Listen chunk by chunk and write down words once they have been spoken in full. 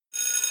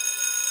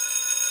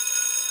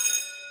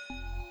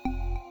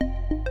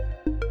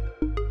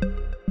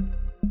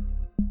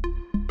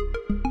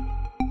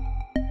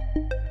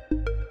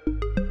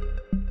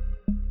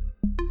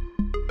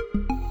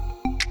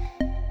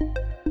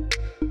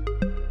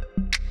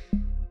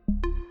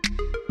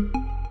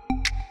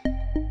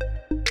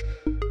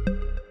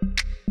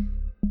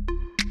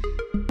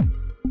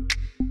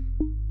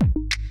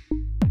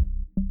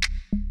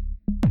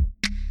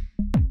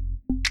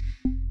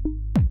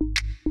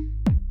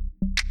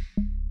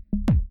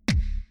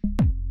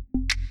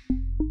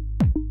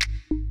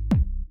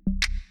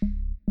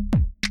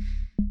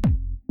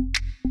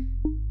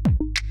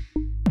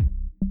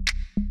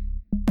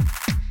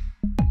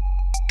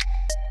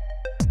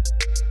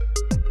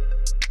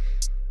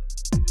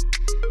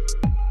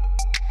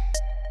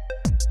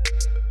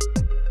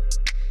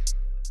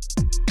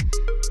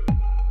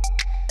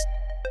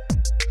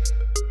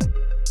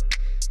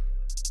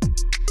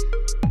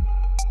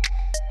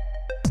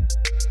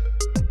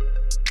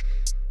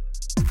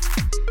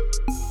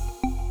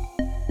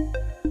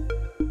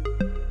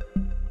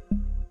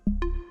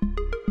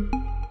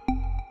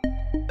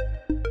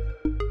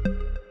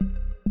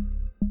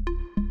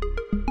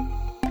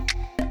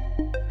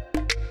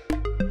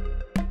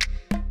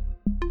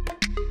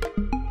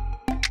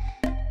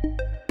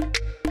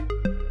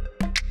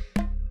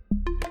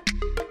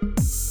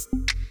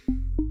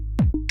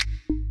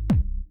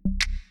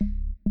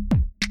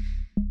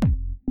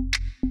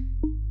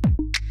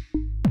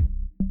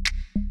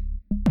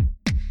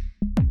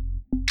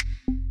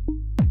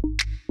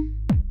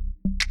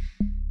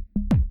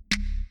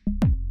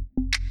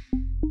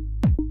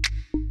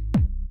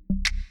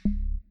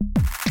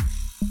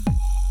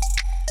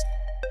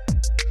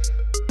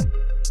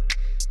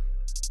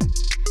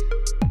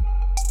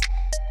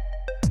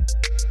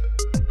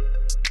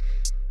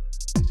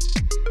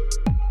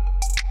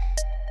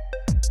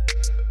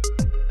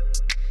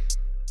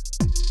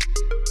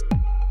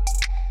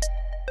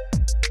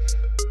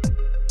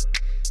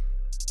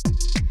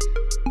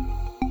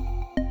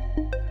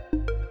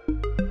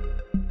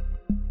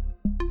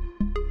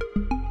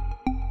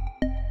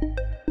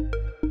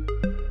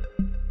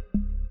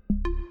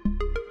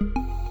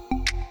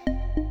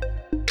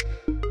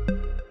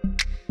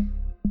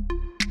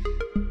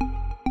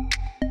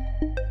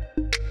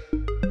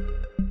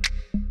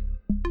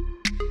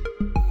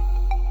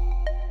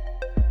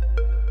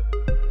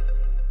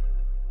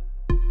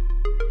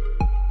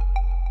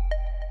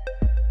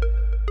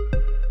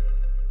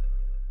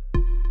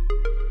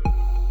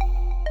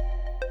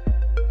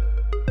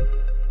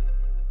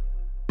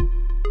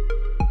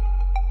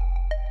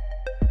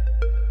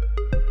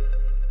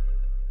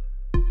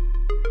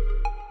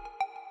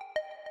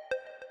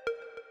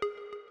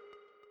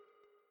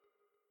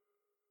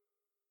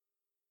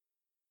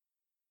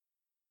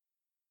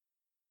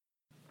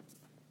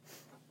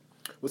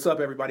What's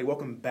up, everybody?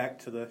 Welcome back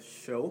to the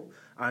show.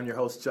 I'm your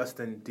host,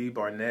 Justin D.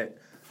 Barnett.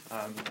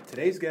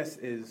 Today's guest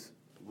is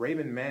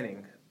Raven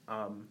Manning.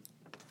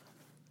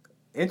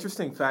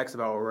 Interesting facts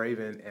about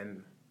Raven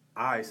and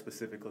I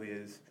specifically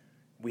is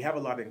we have a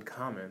lot in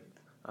common.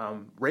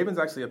 Raven's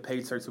actually a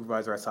paid search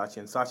supervisor at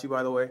Saatchi & Saatchi,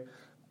 by the way,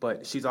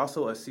 but she's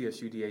also a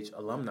CSUDH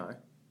alumni,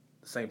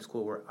 the same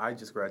school where I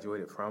just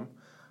graduated from.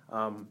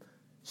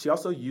 She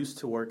also used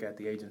to work at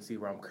the agency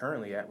where I'm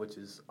currently at, which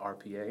is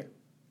RPA.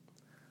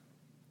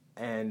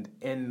 And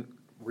in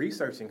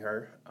researching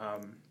her,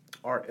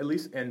 or at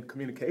least in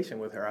communication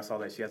with her, I saw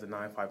that she has a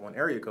 951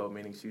 area code,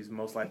 meaning she's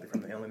most likely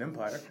from the Inland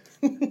Empire,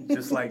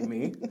 just like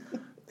me.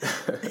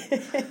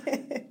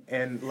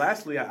 And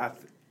lastly, I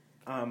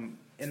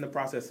in the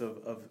process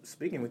of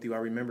speaking with you, I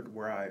remembered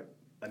where I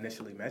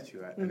initially met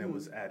you at, and it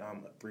was at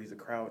Three's a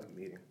Crowd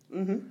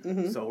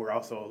meeting. So we're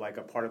also like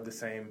a part of the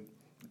same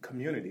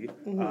community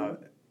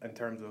in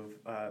terms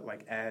of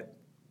like ad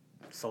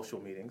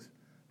social meetings.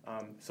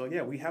 So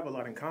yeah, we have a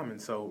lot in common.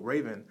 So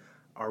Raven,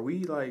 are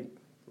we like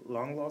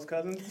long lost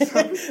cousins?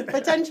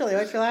 Potentially.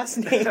 What's your last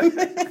name?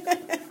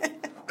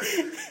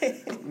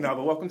 No,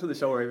 but welcome to the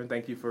show, Raven.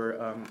 Thank you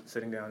for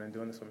sitting down and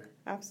doing this with me.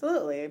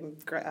 Absolutely. I'm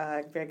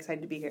very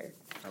excited to be here.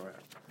 All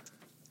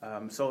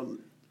right. So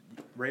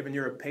Raven,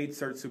 you're a paid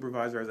search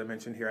supervisor, as I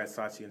mentioned, here at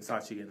Saatchi &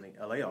 Saatchi in the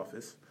LA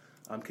office.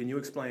 Can you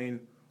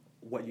explain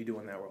what you do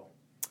in that role?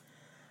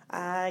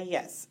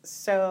 Yes.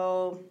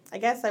 So I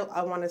guess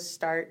I want to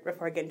start,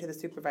 before I get into the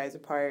supervisor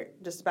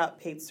part, just about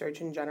paid search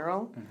in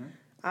general.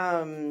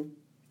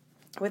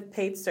 With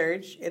paid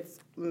search, it's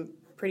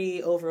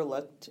pretty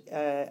overlooked,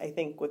 I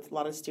think, with a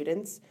lot of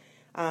students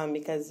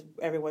because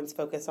everyone's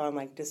focused on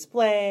like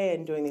display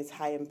and doing these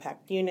high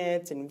impact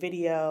units and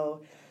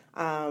video.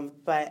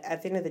 But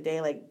at the end of the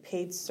day, like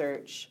paid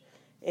search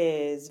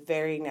is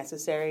very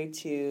necessary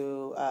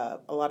to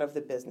a lot of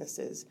the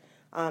businesses.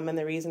 And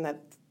the reason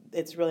that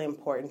it's really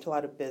important to a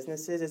lot of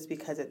businesses is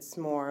because it's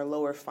more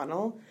lower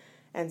funnel.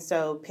 And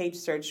so paid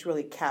search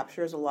really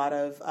captures a lot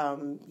of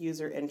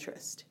user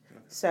interest.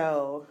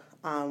 So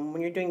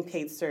when you're doing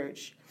paid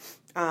search,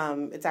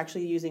 it's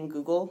actually using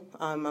Google.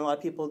 A lot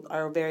of people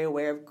are very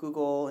aware of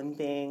Google and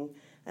Bing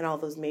and all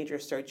those major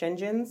search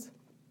engines.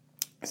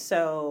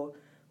 So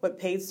what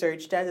paid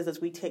search does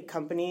is we take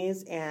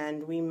companies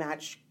and we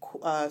match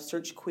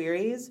search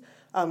queries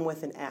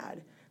with an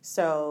ad.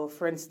 So,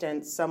 for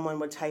instance, someone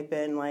would type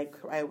in like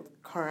my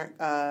current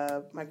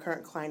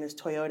client is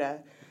Toyota.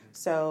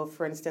 So,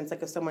 for instance,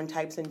 like if someone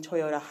types in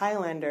Toyota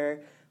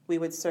Highlander, we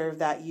would serve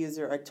that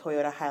user a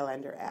Toyota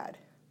Highlander ad,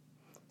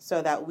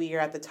 so that we are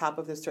at the top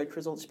of the search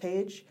results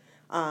page,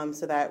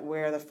 so that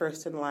we're the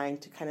first in line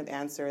to kind of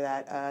answer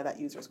that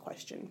user's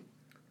question.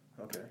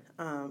 Okay.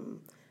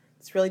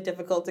 It's really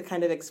difficult to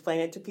kind of explain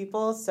it to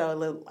people,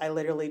 so I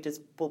literally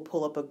just will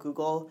pull up a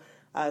Google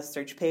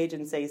search page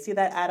and say, see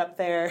that ad up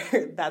there?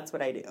 That's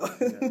what I do.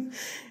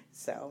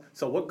 Yeah.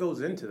 So what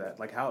goes into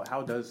that? Like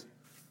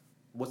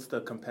what's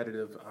the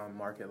competitive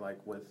market like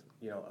with,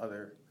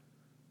 other?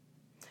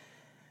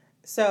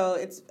 So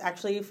it's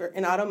actually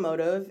in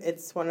automotive,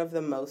 it's one of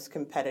the most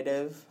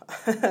competitive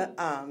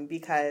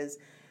because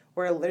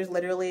there's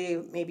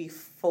literally maybe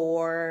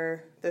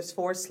four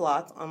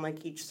slots on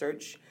like each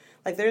search.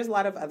 Like there's a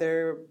lot of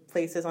other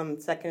places on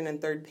second and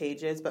third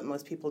pages, but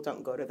most people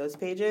don't go to those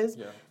pages.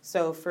 Yeah.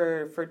 So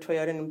for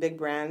Toyota and big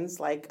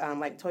brands like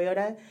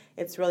Toyota,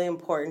 it's really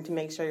important to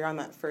make sure you're on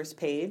that first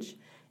page.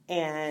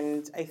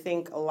 And I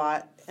think a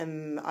lot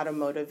in the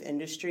automotive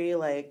industry,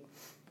 like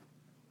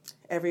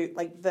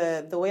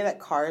the way that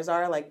cars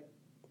are, like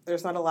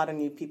there's not a lot of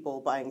new people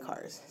buying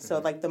cars. So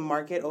like the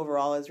market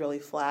overall is really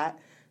flat.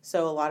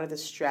 So a lot of the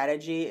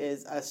strategy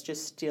is us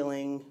just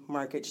stealing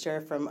market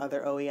share from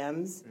other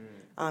OEMs.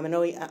 And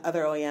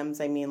other OEMs,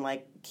 I mean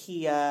like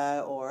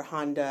Kia or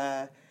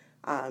Honda.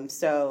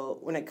 So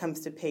when it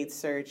comes to paid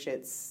search,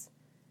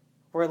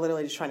 we're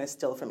literally just trying to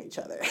steal from each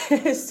other.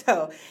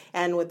 So,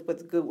 and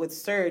with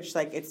search,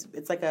 like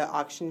it's like an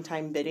auction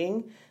time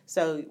bidding.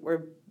 So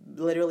we're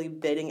literally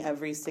bidding for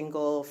every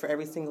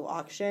single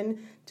auction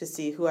to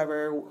see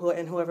whoever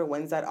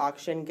wins that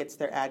auction gets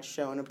their ad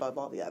shown above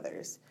all the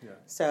others. Yeah.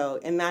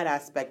 So in that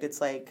aspect, it's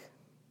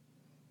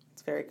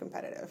very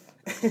competitive.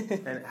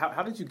 And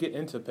how did you get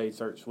into paid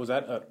search? Was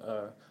that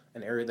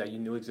an area that you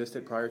knew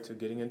existed prior to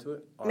getting into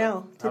it? Or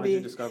no. How did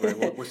you discover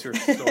it? What's your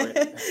story?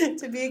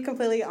 To be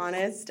completely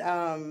honest,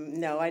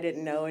 no, I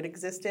didn't know it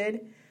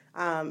existed.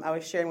 I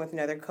was sharing with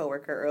another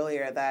coworker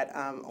earlier that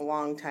a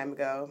long time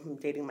ago, I'm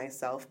dating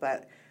myself,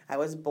 but I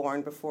was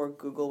born before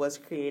Google was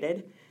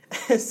created.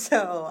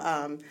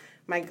 So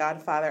my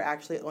godfather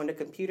actually owned a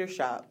computer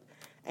shop.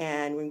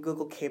 And when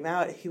Google came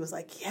out, he was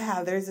like,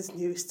 yeah, there's this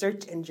new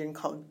search engine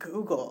called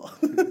Google.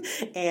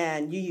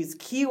 And you use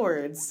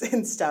keywords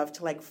and stuff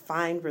to like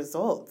find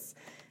results.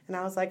 And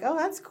I was like, oh,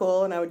 that's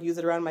cool. And I would use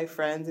it around my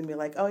friends and be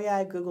like, oh, yeah,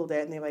 I Googled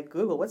it. And they're like,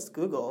 Google, what's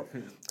Google?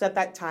 So at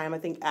that time, I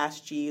think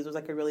Ask Jeeves was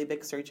like a really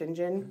big search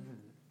engine.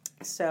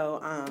 So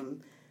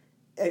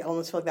I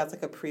almost feel like that's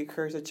like a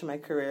precursor to my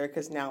career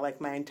because now like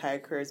my entire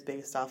career is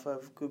based off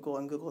of Google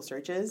and Google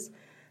searches.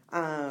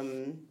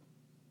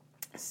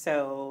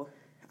 So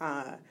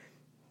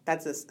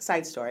that's a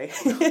side story.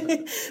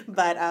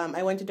 But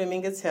I went to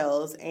Dominguez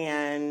Hills,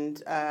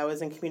 and I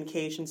was in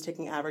communications,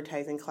 taking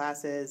advertising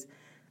classes,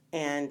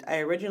 and I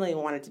originally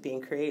wanted to be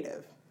in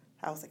creative.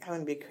 I was like, I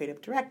want to be a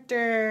creative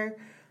director.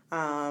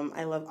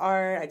 I love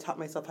art. I taught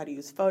myself how to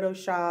use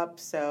Photoshop.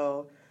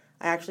 So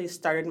I actually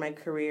started my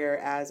career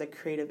as a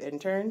creative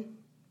intern.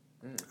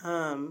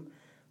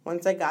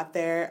 Once I got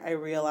there, I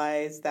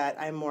realized that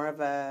I'm more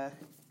of a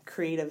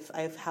creative,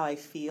 I have how I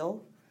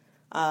feel.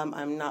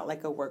 I'm not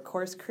like a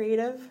workhorse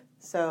creative.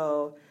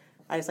 So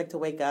I just like to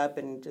wake up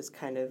and just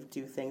kind of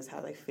do things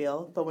how I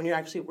feel. But when you're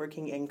actually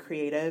working in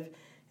creative,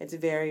 it's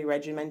very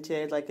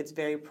regimented, like it's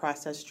very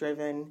process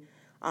driven.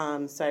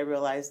 So I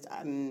realized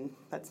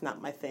that's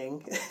not my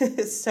thing.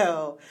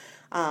 So,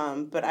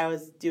 but I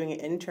was doing an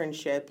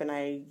internship, and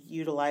I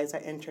utilized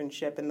that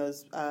internship and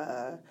those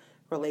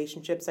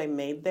relationships I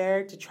made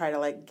there to try to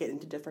like get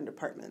into different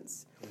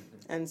departments.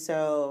 And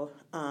so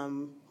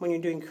when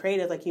you're doing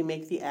creative, like you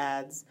make the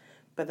ads,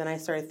 but then I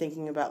started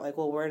thinking about like,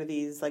 well, where do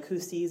these, like who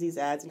sees these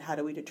ads and how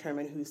do we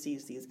determine who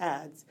sees these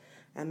ads?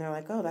 And they're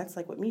like, oh, that's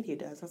like what media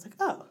does. I was like,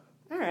 oh,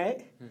 all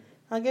right.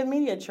 I'll give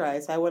media a try.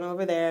 So I went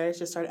over there,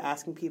 just started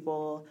asking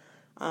people,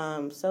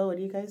 so what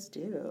do you guys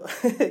do?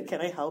 Can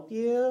I help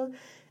you?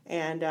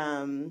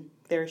 And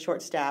they're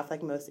short-staffed,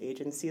 like most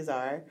agencies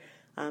are.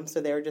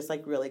 So they were just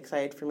like really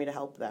excited for me to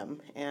help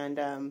them.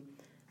 And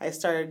I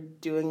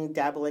started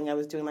dabbling. I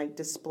was doing like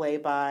display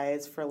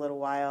buys for a little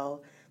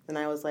while. Then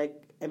I was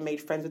like, I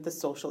made friends with the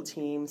social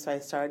team. So I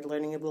started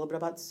learning a little bit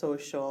about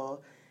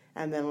social.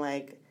 And then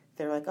like,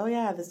 they're like, oh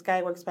yeah, this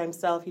guy works by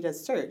himself. He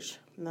does search.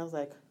 And I was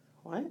like,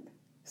 what?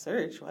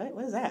 Search?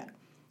 What is that?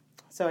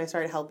 So I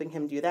started helping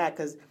him do that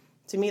because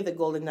to me the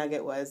golden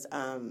nugget was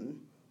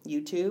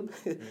YouTube,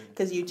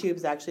 because YouTube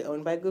is actually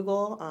owned by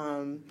Google,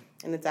 and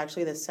it's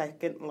actually the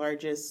second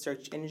largest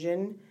search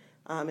engine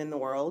in the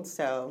world.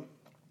 So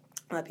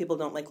people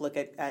don't like look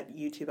at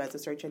YouTube as a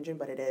search engine,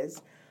 but it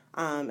is.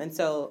 And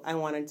so I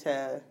wanted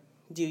to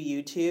do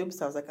YouTube,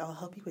 so I was like, I'll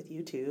help you with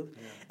YouTube.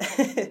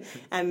 Yeah.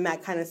 And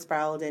that kind of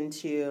spiraled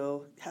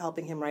into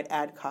helping him write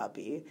ad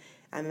copy.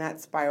 And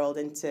that spiraled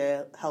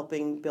into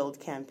helping build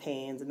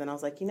campaigns. And then I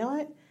was like, you know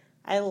what?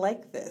 I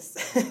like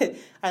this.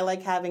 I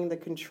like having the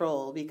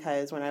control,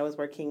 because when I was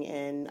working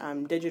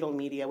in digital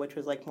media, which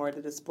was like more of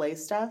the display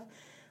stuff,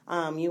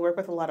 you work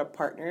with a lot of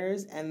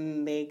partners,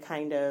 and they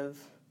kind of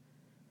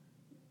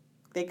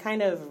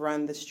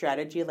run the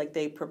strategy. Like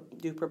they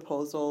do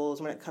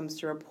proposals. When it comes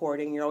to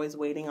reporting, you're always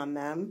waiting on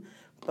them.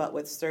 But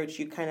with search,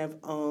 you kind of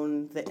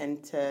own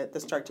the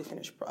start to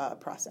finish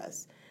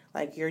process.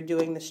 Like you're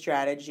doing the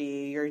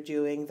strategy, you're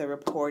doing the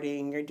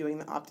reporting, you're doing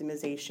the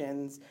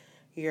optimizations,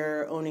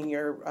 you're owning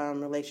your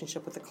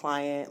relationship with the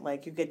client.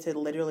 Like you get to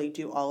literally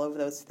do all of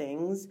those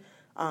things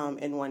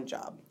in one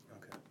job.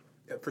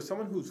 Okay. For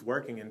someone who's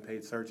working in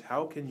paid search,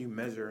 how can you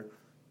measure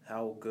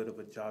how good of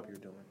a job you're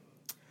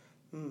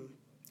doing?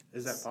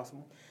 Is that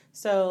possible?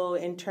 So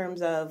in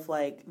terms of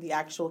like the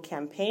actual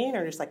campaign,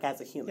 or just like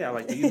as a human? Yeah,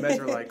 like do you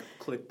measure like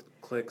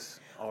clicks?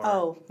 Or...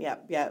 Oh, yeah.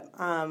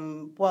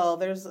 Well,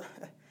 there's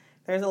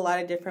a lot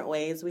of different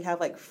ways. We have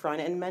like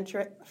front end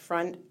metrics,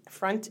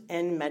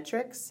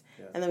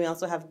 and then we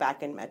also have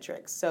back end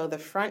metrics. So the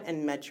front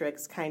end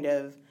metrics kind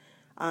of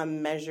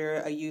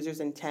measure a user's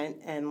intent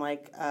and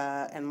like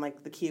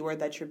the keyword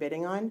that you're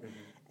bidding on,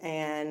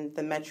 and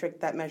the metric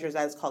that measures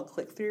that is called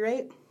click-through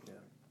rate.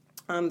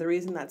 Yeah. The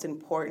reason that's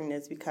important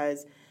is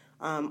because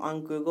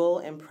on Google,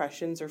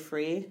 impressions are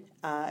free.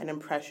 An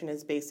impression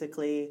is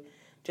basically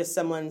just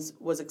someone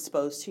was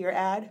exposed to your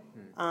ad.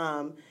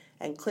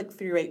 And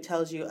click-through rate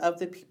tells you of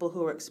the people who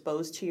were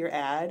exposed to your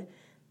ad,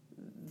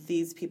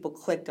 these people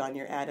clicked on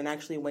your ad and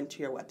actually went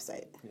to your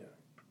website.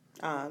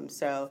 Yeah.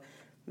 So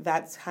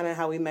that's kind of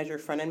how we measure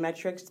front-end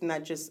metrics, and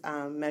that just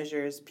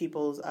measures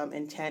people's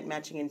intent,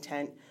 matching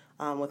intent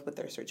with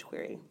their search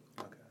query.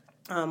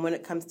 Okay. When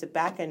it comes to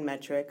back-end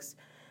metrics,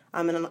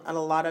 and a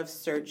lot of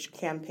search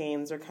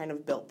campaigns are kind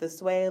of built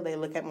this way. They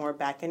look at more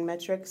back-end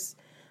metrics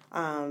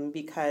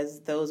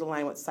because those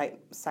align with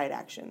site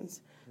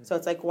actions. So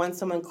it's like once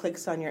someone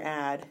clicks on your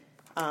ad,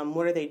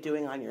 what are they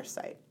doing on your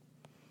site?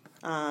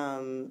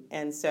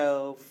 And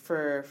so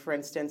for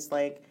instance,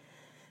 like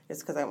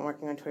it's because I'm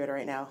working on Toyota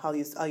right now. I'll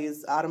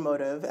use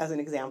automotive as an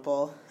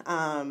example.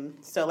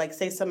 So like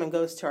say someone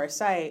goes to our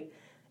site,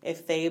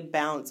 if they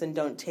bounce and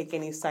don't take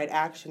any site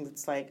actions,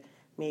 it's like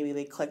maybe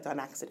they clicked on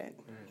accident.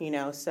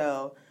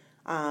 So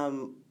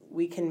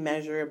we can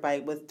measure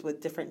with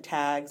different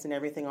tags and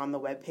everything on the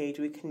web page.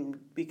 We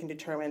can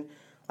determine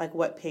like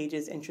what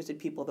pages interested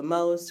people the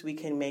most. We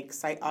can make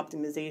site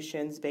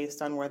optimizations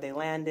based on where they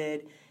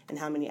landed and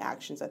how many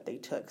actions that they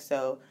took.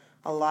 So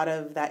a lot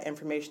of that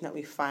information that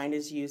we find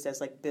is used as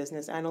like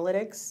business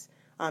analytics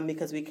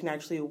because we can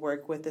actually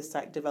work with the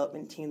site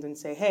development teams and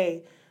say,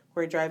 hey,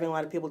 we're driving a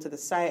lot of people to the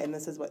site, and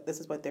this is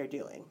what they're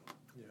doing.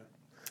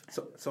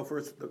 Yeah. So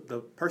for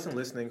the person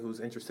listening who's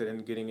interested in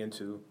getting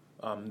into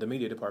the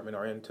media department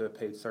or into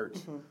paid search,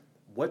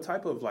 what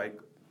type of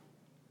like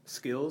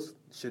skills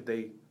should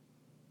they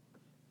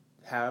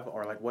have,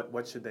 or like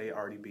what should they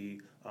already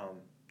be,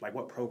 like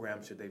what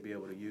programs should they be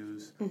able to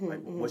use?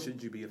 Like what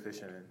should you be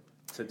efficient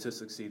in to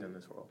succeed in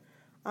this role?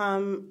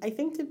 I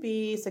think to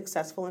be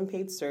successful in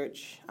paid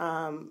search,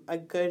 a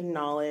good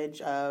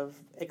knowledge of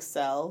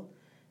Excel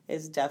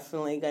is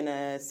definitely going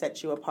to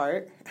set you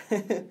apart.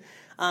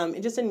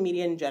 Just in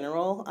media in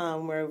general,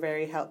 we're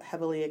very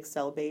heavily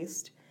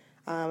Excel-based.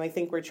 I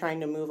think we're trying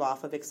to move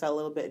off of Excel a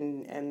little bit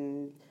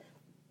and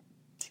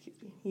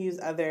use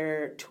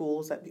other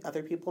tools that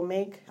other people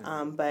make.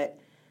 But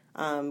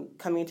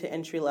coming to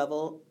entry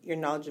level, your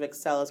knowledge of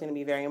Excel is going to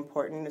be very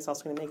important. It's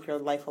also going to make your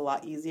life a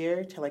lot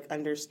easier to like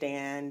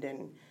understand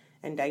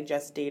and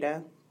digest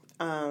data.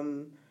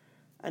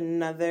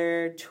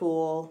 Another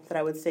tool that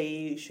I would say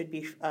you should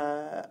be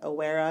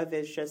aware of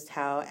is just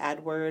how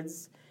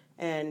AdWords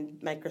and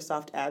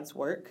Microsoft Ads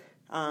work.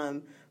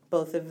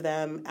 Both of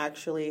them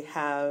actually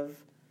have,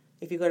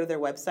 if you go to their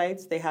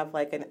websites, they have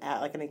like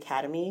an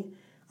academy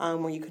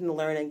where you can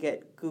learn and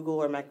get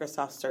Google or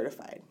Microsoft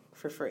certified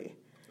for free.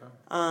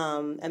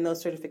 And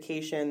those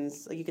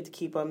certifications, you get to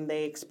keep them.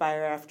 They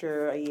expire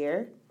after a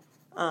year,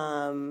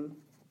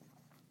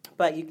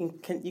 but you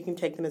can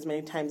take them as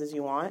many times as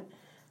you want.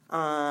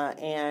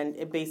 And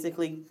it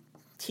basically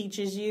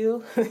teaches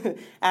you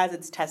as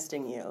it's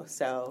testing you.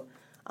 So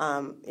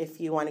if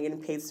you want to get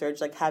in paid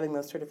search, like having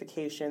those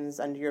certifications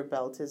under your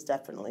belt is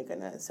definitely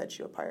going to set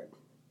you apart.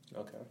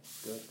 Okay,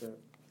 good.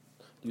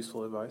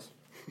 Useful advice.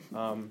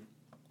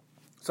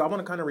 So I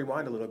want to kind of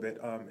rewind a little bit.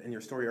 In your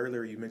story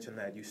earlier, you mentioned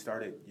that you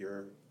started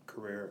your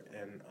career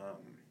in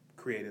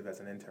creative as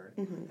an intern,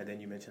 and then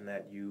you mentioned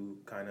that you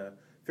kind of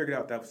figured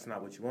out that was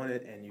not what you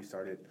wanted, and you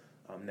started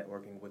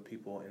networking with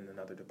people in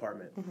another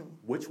department.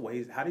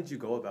 How did you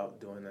go about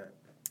doing that?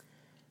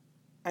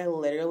 I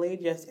literally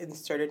just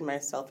inserted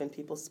myself in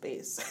people's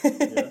space. So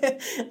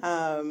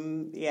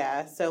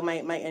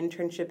my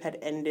internship had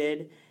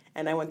ended,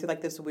 and I went through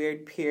like this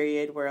weird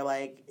period where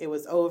like it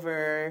was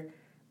over,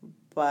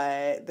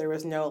 but there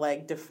was no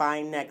like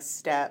defined next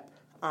step.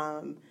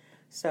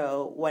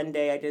 So one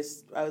day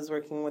I was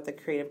working with a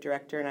creative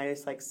director, and I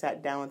just like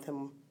sat down with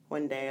him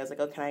one day. I was like,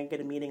 oh, can I get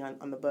a meeting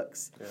on the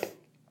books? Yeah.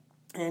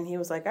 And he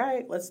was like, all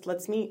right,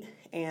 let's meet.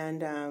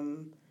 And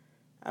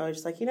I was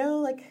just like,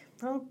 like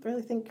I don't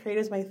really think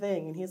creative is my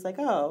thing. And he's like,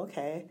 oh,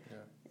 okay. Yeah.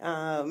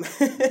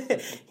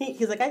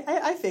 He's like,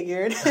 I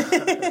figured.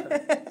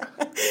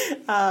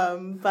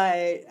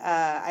 But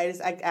I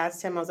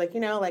asked him, I was like,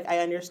 like I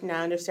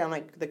understand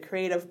like the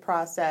creative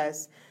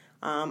process.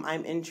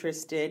 I'm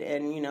interested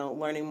in,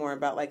 learning more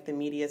about like the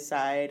media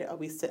side.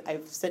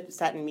 I've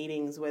sat in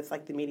meetings with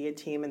like the media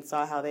team and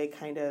saw how they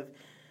kind of,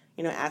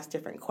 asked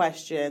different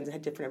questions and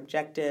had different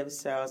objectives.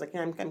 So I was like,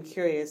 I'm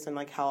curious and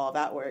like how all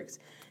that works.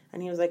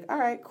 And he was like, all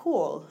right,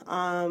 cool.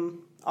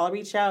 I'll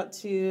reach out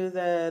to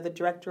the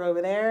director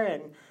over there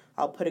and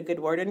I'll put a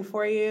good word in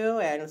for you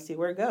and see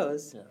where it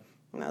goes. Yeah.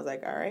 And I was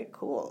like, all right,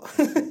 cool.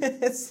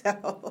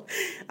 So,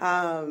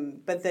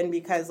 but then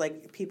because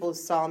like people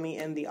saw me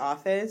in the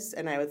office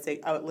and I would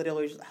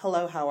literally just,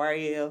 hello, how are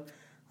you?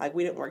 Like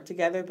we didn't work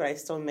together, but I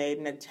still made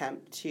an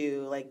attempt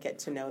to like get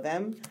to know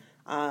them.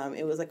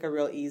 It was like a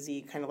real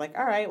easy kind of like,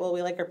 all right, well,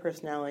 we like her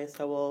personality,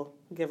 so we'll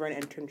give her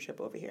an internship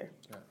over here.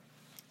 Yeah.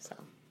 So.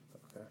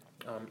 Okay.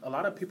 A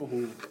lot of people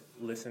who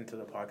listen to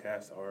the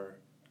podcast are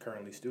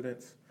currently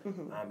students,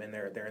 and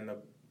they're in the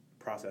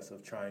process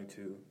of trying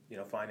to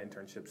find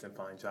internships and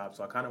find jobs.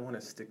 So I kind of want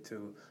to stick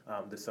to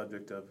the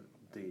subject of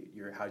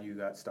how you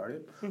got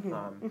started.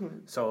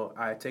 So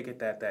I take it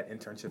that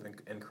internship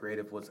in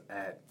creative was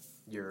at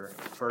your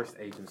first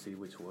agency,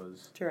 which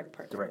was Direct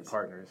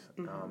Partners.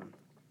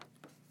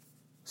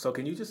 So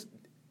can you just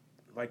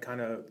like kind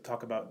of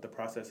talk about the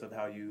process of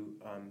how you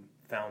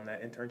found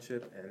that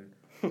internship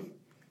and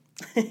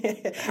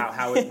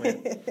how it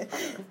went?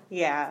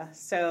 Yeah.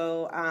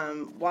 So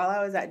while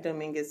I was at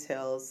Dominguez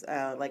Hills,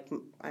 like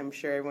I'm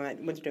sure everyone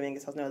that went to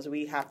Dominguez Hills knows,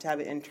 we have to have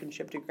an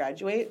internship to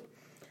graduate.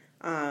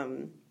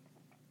 But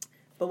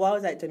while I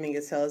was at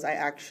Dominguez Hills, I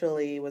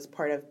actually was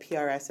part of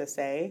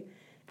PRSSA.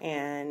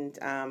 And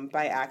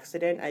by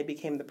accident, I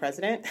became the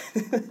president.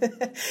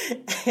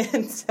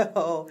 And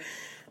so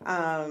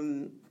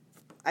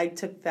I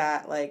took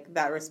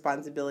that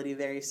responsibility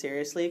very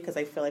seriously because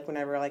I feel like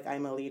whenever like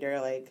I'm a leader,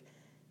 like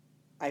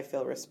I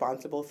feel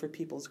responsible for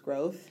people's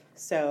growth.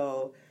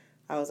 So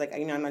I was like,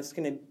 I'm not just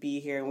going to be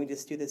here and we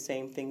just do the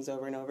same things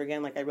over and over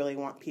again. Like I really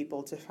want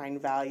people to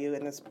find value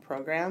in this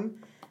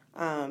program.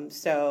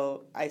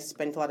 So I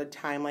spent a lot of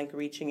time like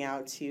reaching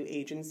out to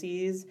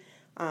agencies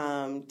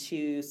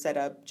to set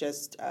up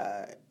just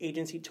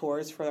agency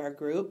tours for our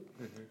group.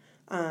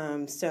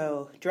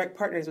 So Direct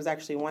Partners was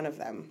actually one of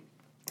them.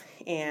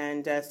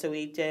 And so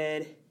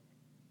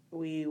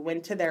we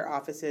went to their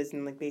offices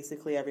and like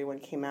basically everyone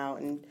came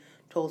out and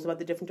told us about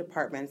the different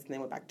departments and they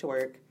went back to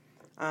work.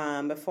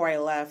 Before I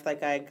left,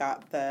 like I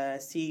got the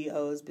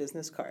CEO's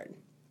business card.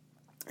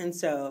 And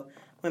so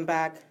went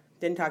back,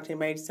 didn't talk to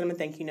anybody, just sent them a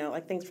thank you note,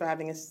 like thanks for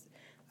having us,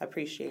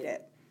 appreciate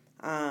it.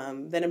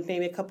 Then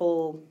maybe a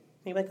couple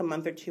maybe like a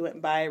month or two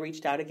went by, I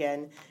reached out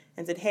again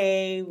and said,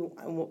 hey,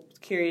 I'm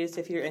curious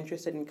if you're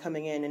interested in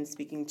coming in and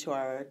speaking to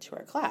our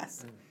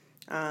class.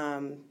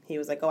 He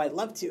was like, oh, I'd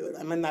love to.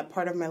 I'm in that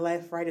part of my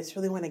life where I just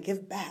really want to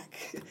give back.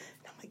 And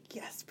I'm like,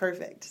 yes,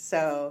 perfect.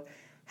 So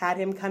had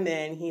him come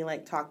in. He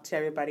like talked to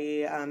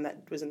everybody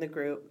that was in the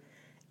group.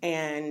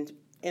 And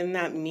in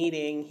that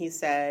meeting, he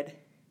said,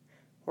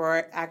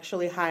 we're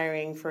actually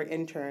hiring for an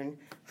intern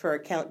for our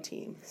account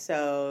team.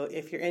 So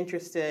if you're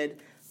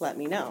interested, let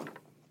me know.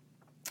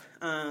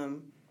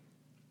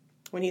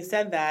 When he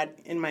said that,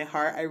 in my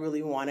heart, I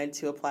really wanted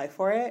to apply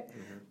for it.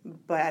 Mm-hmm.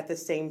 But at the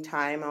same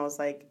time, I was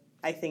like,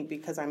 I think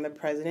because I'm the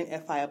president,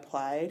 if I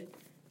applied,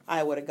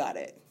 I would have got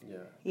it.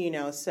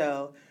 Yeah.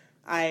 So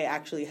I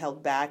actually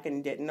held back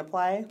and didn't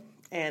apply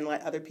and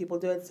let other people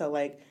do it. So,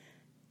 like,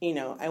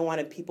 I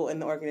wanted people in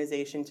the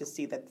organization to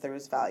see that there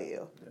was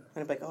value. Yeah.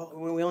 And I'm like, oh,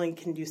 we only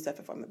can do stuff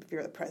if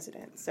you're the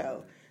president.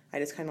 So I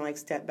just kind of, like,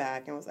 stepped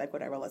back and was like,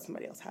 whatever, let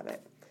somebody else have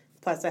it.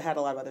 Plus, I had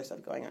a lot of other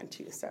stuff going on,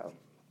 too.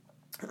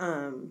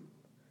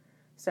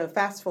 So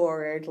fast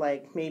forward,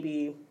 like,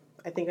 maybe,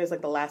 I think it was,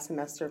 like, the last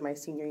semester of my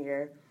senior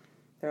year.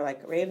 They're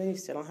like, Raven, you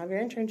still don't have your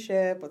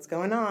internship. What's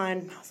going on?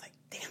 And I was like,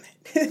 damn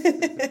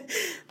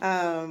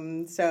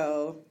it.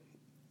 So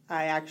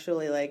I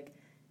actually, like,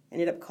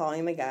 ended up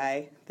calling the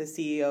guy, the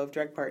CEO of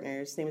Direct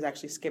Partners. His name is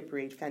actually Skip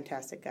Reed,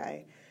 fantastic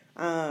guy.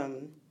 I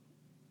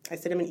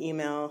sent him an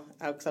email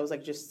because I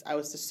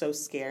was just so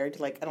scared.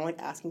 Like, I don't like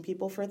asking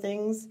people for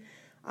things.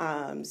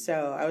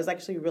 So I was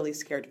actually really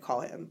scared to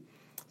call him.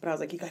 But I was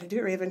like, you got to do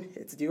it, Raven.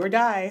 It's do or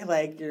die.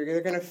 Like, you're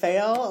either going to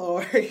fail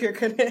or you're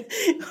going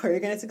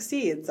to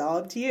succeed. It's all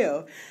up to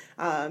you.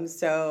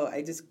 So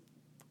I just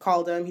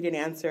called him. He didn't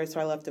answer, so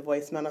I left a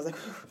voicemail. And I was like,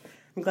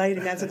 I'm glad he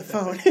didn't answer the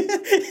phone.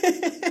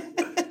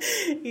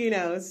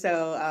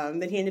 So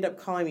then he ended up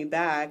calling me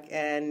back,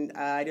 and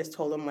I just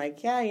told him,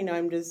 like, yeah,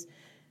 I'm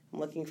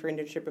looking for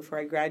internship before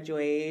I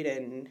graduate.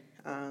 And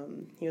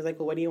he was like,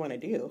 well, what do you want to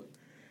do?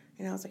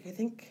 And I was like, I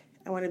think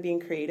I want to be in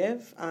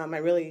creative.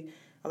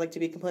 I'd like to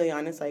be completely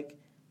honest, like,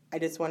 I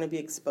just want to be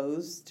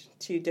exposed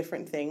to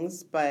different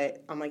things,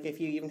 but I'm like, if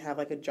you even have,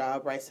 like, a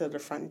job where I sit at the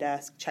front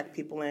desk, check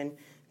people in,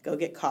 go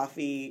get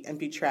coffee,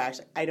 empty trash,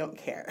 I don't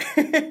care.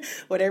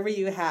 Whatever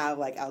you have,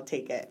 like, I'll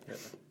take it. Yeah.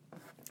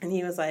 And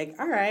he was like,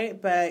 all right,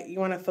 but you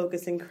want to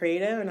focus in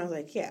creative? And I was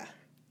like, yeah,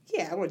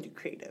 I want to do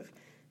creative.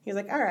 He was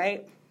like, all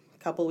right. A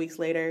couple weeks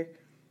later,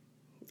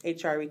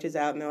 HR reaches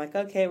out, and they're like,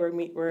 okay,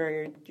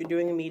 you're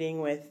doing a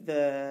meeting with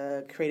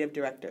the creative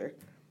director.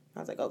 I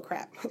was like, oh,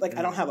 crap. Like,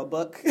 I don't have a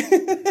book. I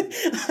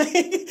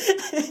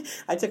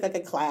took, like,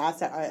 a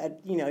class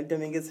at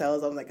Dominguez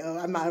Hills. I was like, oh,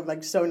 I'm not,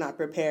 like, so not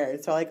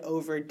prepared. So I, like,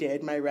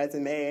 overdid my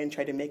resume and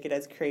tried to make it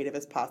as creative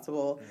as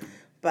possible. Mm-hmm.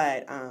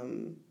 But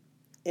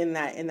in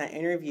that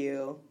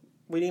interview,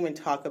 we didn't even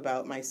talk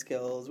about my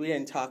skills. We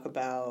didn't talk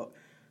about,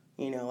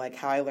 like,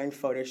 how I learned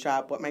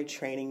Photoshop, what my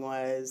training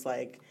was,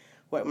 like,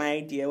 what my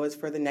idea was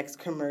for the next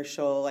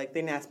commercial. Like,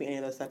 they didn't ask me any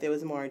of those stuff. It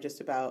was more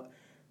just about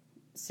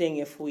seeing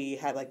if we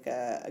had, like,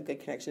 a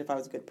good connection, if I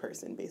was a good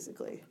person,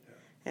 basically. Yeah.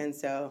 And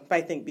so, but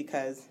I think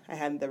because I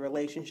had the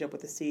relationship with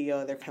the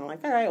CEO, they're kind of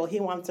like, all right, well, he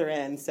wants her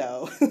in,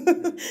 so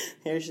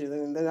there's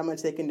not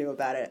much they can do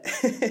about it.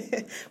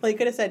 Well, he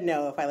could have said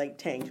no if I, like,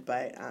 tanked,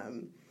 but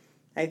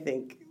I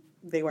think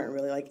they weren't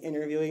really, like,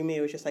 interviewing me.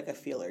 It was just, like, a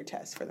feeler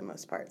test for the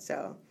most part.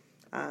 So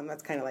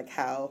that's kind of, like,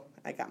 how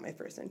I got my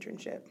first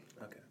internship.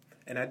 Okay.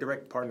 And at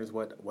Direct Partners,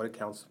 what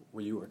accounts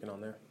were you working on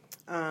there?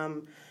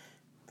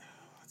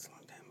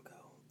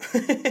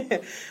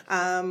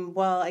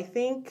 Well, I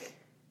think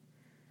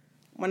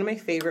one of my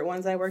favorite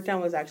ones I worked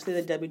on was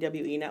actually the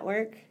WWE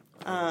Network.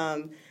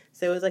 So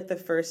it was like the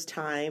first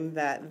time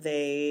that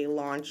they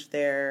launched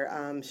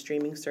their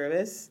streaming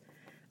service.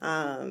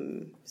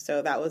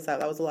 So that was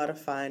a lot of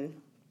fun.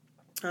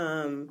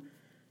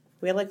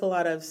 We had like a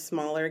lot of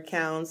smaller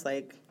accounts.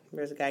 Like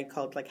there's a guy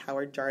called like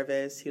Howard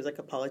Jarvis. He was like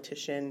a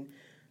politician.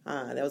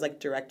 That was like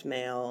direct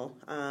mail.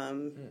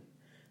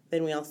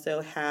 Then we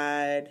also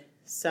had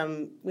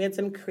some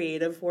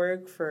creative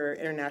work for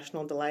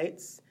International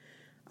Delights.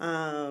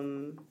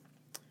 And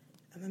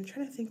I'm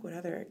trying to think what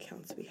other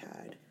accounts we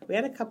had. We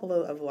had a couple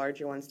of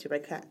larger ones too,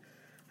 but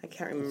I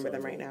can't remember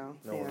them right now.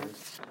 No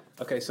worries.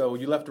 Okay, so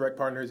you left Direct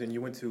Partners and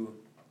you went to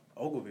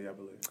Ogilvy, I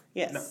believe.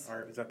 Yes. No,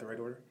 is that the right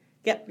order?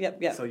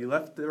 Yep. So you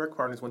left Direct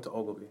Partners, went to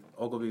Ogilvy.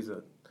 Ogilvy's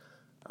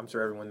I'm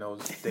sure everyone knows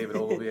David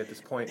Ogilvy at this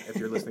point. If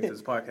you're listening to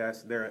this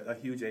podcast, they're a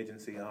huge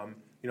agency.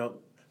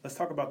 Let's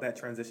talk about that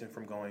transition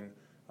from going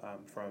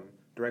from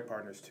Direct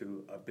Partners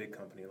to a big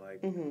company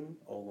like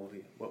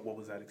Ogilvy. What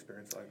was that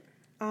experience like?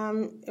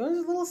 It was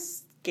a little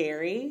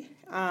scary.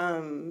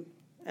 And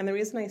the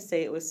reason I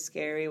say it was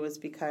scary was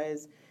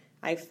because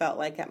I felt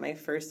like at my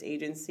first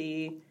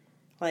agency,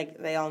 like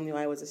they all knew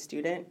I was a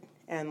student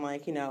and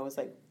like, I was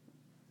like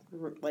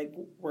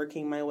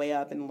working my way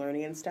up and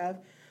learning and stuff.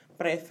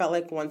 But I felt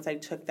like once I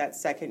took that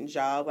second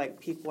job, like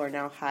people are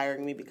now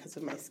hiring me because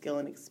of my skill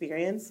and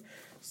experience.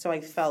 So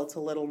I felt a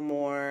little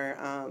more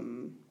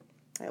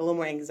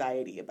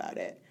anxiety about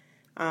it.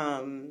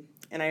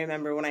 And I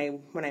remember when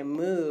I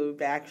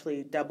moved, I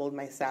actually doubled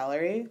my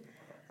salary.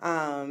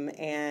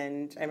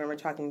 And I remember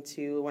talking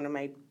to one of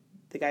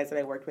the guys that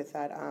I worked with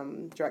at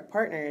Direct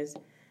Partners,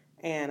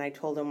 and I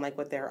told him like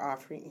what they're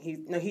offering. He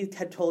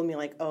had told me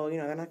like, oh,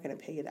 they're not going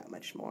to pay you that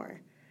much more.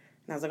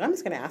 And I was like, I'm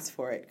just going to ask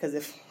for it, because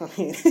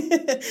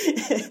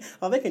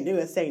all they can do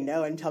is say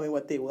no and tell me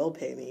what they will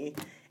pay me.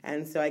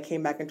 And so I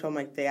came back and told him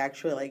like they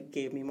actually like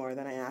gave me more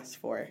than I asked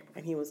for,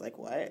 and he was like,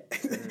 what?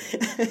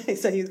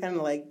 So he was kind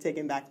of like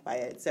taken back by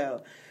it.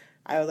 So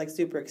I was like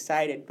super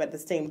excited, but at the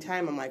same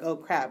time I'm like, oh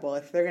crap, well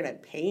if they're going to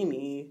pay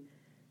me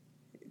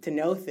to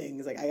know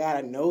things, like I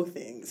gotta know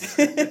things.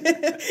 So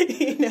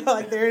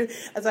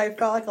I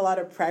felt like a lot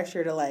of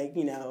pressure to like,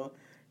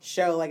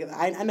 show like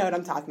I know what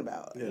I'm talking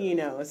about.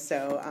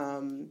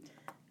 So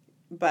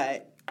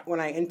but when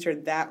I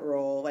entered that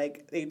role,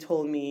 like they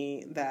told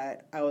me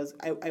that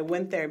I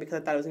went there because I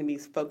thought I was gonna be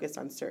focused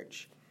on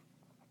search.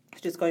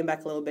 Just going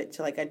back a little bit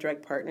to like at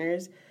Direct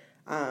Partners,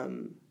 I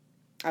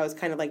was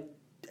kind of like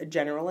a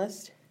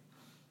generalist.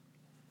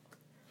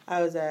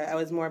 I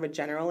was more of a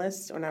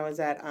generalist when I was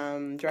at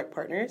Direct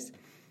Partners,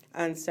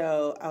 and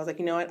so I was like,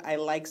 you know what? I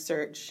like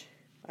search.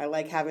 I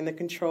like having the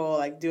control,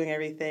 like doing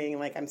everything.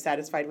 Like I'm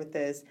satisfied with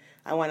this.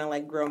 I want to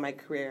like grow my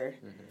career.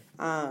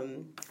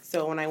 Mm-hmm.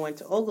 So when I went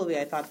to Ogilvy,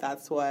 I thought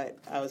that's what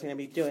I was going to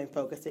be doing,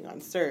 focusing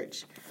on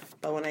search.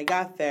 But when I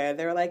got there,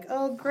 they were like,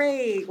 oh,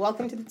 great.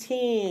 Welcome to the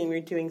team. You're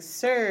doing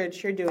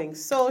search. You're doing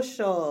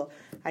social.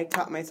 I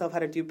taught myself how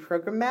to do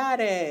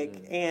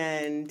programmatic.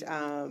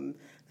 Mm-hmm.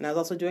 And I was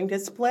also doing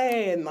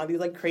display and all these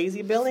like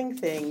crazy billing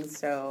things.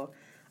 So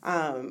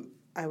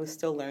I was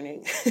still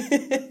learning.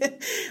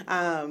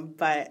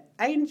 But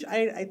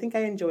I think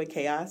I enjoy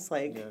chaos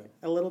a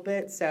little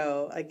bit.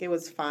 So like it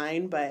was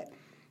fine, but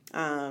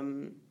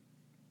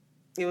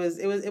it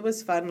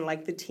was fun. I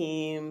liked the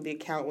team. The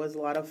account was a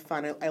lot of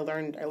fun. I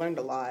learned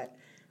a lot.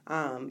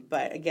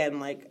 But again,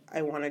 like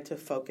I wanted to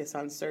focus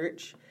on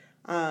search.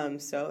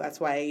 So that's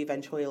why I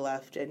eventually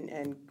left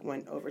and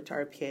went over to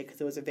RPA, because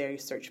it was a very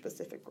search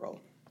specific role.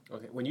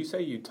 Okay. When you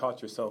say you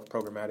taught yourself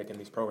programmatic in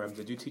these programs,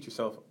 did you teach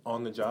yourself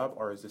on the job,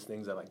 or is this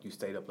things that like you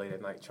stayed up late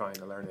at night trying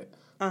to learn it,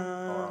 or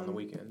on the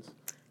weekends?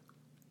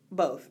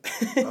 Both.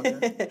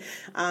 Okay.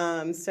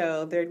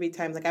 So there'd be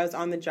times like I was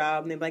on the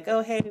job and they'd be like,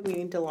 "Oh, hey, we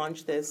need to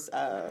launch this.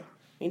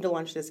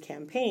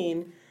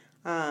 Campaign.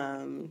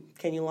 Can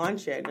you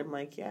launch it?" And I'm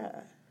like,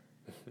 "Yeah,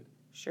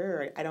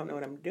 sure. I don't know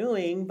what I'm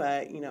doing,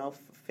 but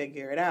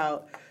figure it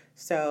out."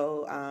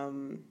 So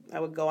I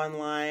would go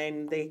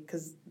online.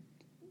 Because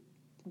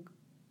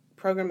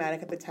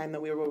programmatic at the time that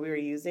we were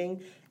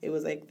using, it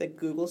was like the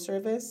Google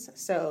service.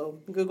 So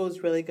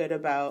Google's really good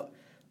about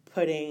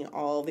putting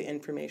all the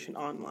information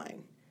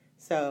online.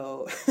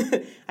 So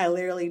I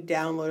literally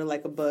downloaded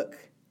like a book,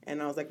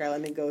 and I was like, all right,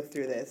 let me go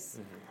through this.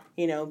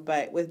 Mm-hmm.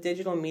 But with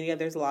digital media,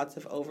 there's lots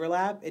of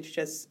overlap. It's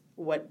just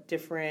what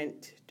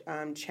different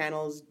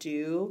channels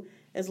do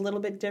is a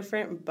little bit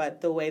different, but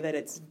the way that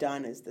it's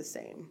done is the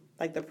same.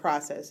 Like the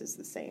process is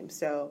the same.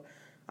 So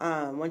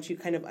once you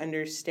kind of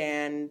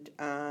understand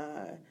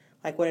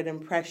like what an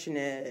impression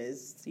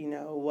is,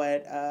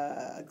 what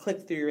a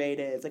click-through rate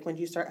is. Like, once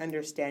you start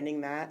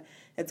understanding that,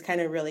 it's kind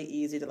of really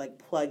easy to, like,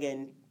 plug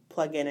in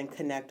and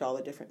connect all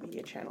the different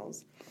media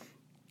channels.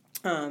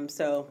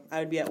 So I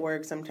would be at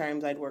work.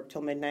 Sometimes I'd work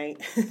till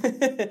midnight,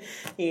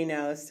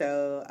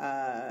 So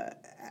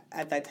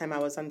at that time I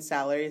was on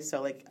salary,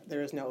 so, like,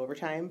 there was no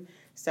overtime.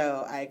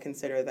 So I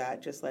consider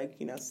that just, like,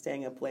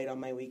 staying up late on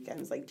my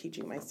weekends, like,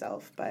 teaching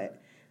myself.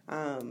 But,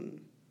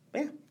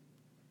 yeah.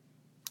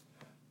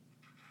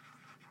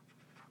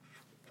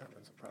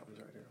 Problems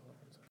right here.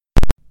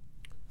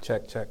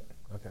 Check.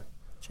 Okay.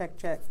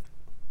 Check.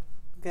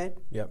 Good?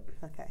 Yep.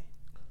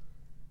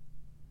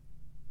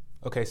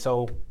 Okay,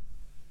 so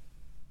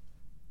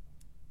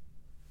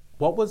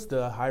what was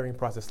the hiring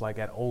process like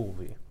at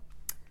Ogilvy?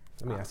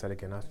 Let me ask that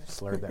again. I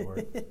slurred that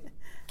word.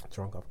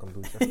 Drunk off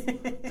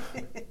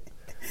kombucha.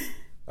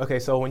 Okay,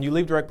 so when you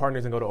leave Direct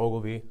Partners and go to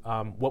Ogilvy,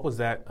 what was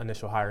that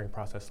initial hiring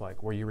process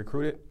like? Were you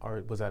recruited,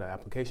 or was that an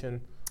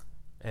application?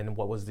 And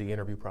what was the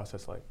interview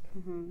process like?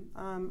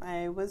 Mm-hmm.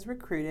 I was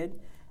recruited.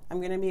 I'm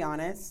going to be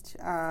honest,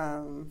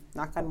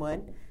 knock on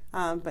wood.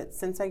 But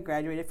since I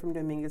graduated from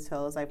Dominguez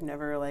Hills, I've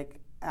never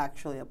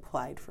actually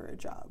applied for a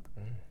job.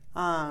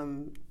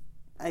 Mm-hmm.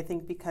 I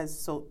think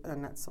because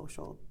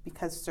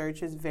because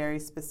search is very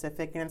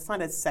specific and it's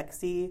not as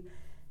sexy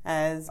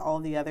as all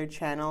the other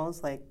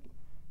channels. Like,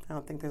 I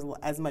don't think there's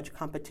as much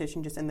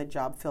competition just in the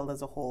job field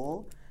as a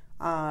whole.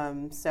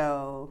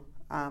 So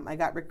I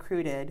got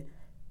recruited.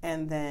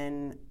 And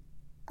then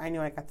I knew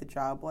I got the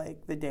job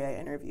the day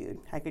I interviewed.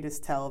 I could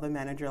just tell the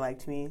manager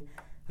liked me.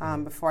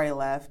 Before I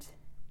left,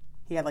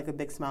 he had a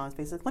big smile on his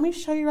face. Like, let me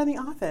show you around the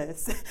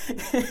office.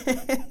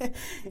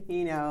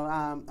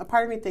 A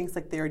part of me thinks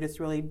they were just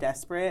really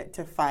desperate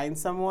to find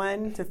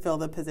someone to fill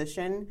the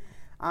position.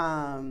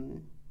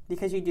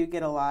 Because you do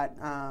get a lot.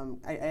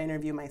 I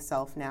interview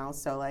myself now,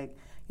 so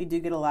you do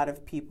get a lot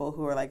of people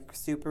who are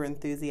super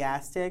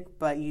enthusiastic,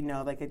 but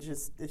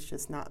it's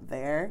just not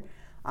there.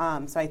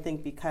 So I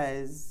think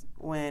because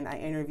when I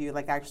interviewed,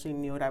 like, actually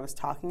knew what I was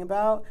talking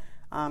about.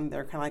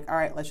 They're kind of like, all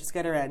right, let's just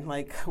get her in.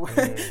 Like,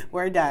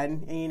 we're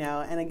done, you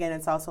know. And again,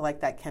 it's also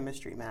like that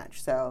chemistry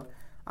match. So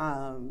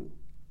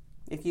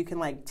if you can,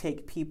 like,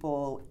 take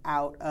people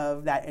out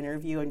of that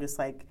interview and just,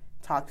 like,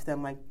 talk to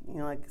them like, you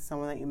know, like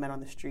someone that you met on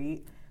the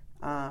street,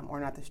 or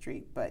not the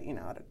street, but, you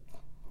know, at a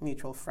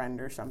mutual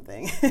friend or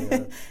something,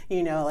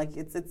 you know, like,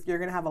 it's you're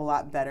going to have a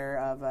lot better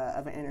of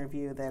an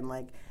interview than,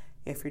 like,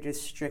 if you're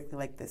just strictly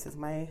like, this is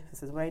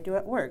what I do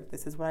at work.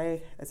 This is what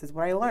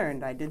I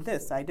learned. I did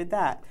this. I did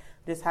that.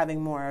 Just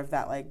having more of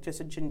that, like,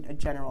 just a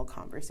general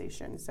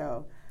conversation.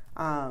 So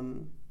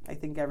I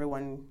think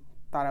everyone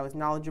thought I was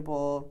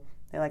knowledgeable.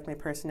 They liked my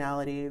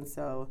personality. And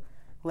so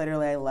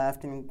literally I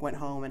left and went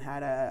home and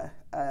had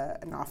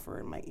an offer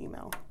in my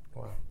email.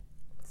 Wow.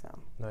 So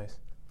nice.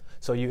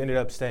 So you ended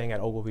up staying at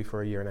Ogilvy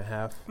for a year and a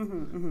half.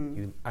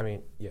 You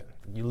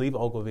leave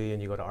Ogilvy and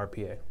you go to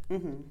RPA.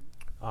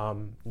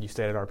 You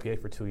stayed at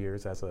RPA for 2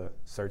 years as a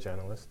search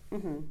analyst.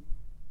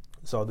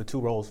 So the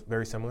two roles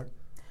very similar?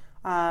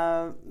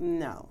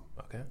 No.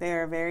 Okay. They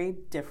are very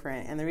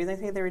different. And the reason I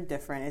say they were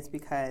different is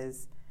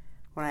because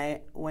when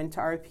I went to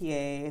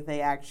RPA, they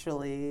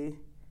actually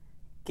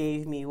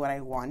gave me what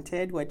I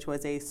wanted, which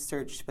was a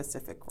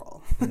search-specific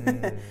role.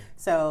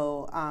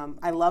 So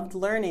I loved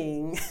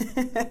learning,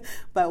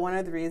 but one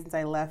of the reasons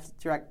I left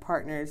Direct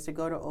Partners to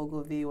go to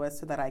Ogilvy was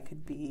so that I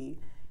could be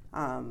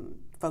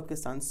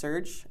focused on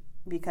search,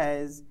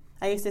 because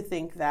I used to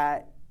think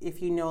that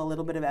if you know a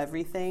little bit of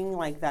everything,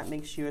 like, that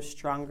makes you a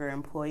stronger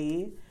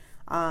employee.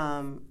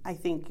 I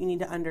think you need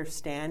to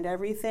understand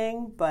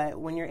everything, but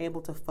when you're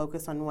able to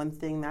focus on one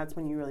thing, that's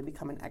when you really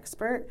become an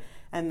expert,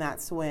 and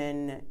that's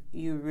when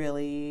you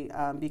really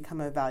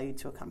become of value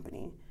to a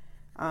company.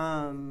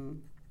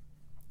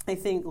 I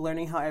think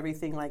learning how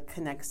everything, like,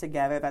 connects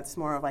together, that's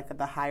more of, like,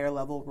 the higher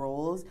level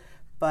roles,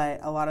 but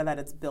a lot of that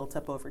it's built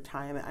up over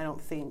time.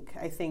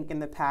 I think in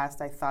the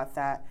past I thought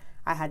that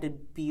I had to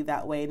be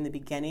that way in the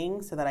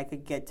beginning so that I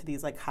could get to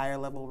these, like, higher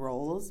level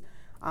roles.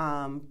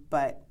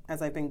 But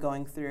as I've been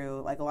going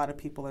through, like, a lot of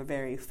people are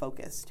very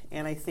focused,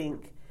 and I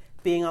think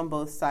being on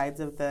both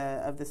sides of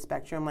the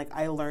spectrum, like,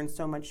 I learned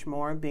so much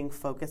more being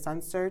focused on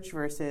search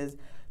versus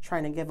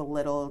trying to give a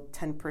little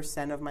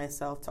 10% of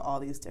myself to all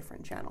these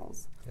different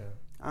channels.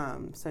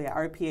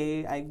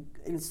 RPA,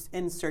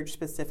 in search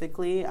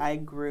specifically, I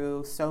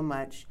grew so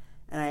much,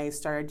 and I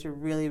started to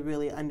really,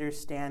 really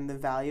understand the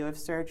value of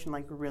search and,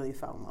 like, really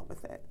fell in love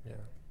with it. Yeah.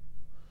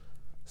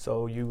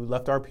 So you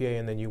left RPA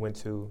and then you went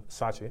to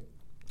Saatchi.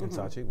 In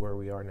Saatchi, where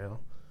we are now,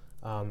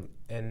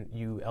 and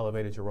you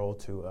elevated your role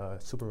to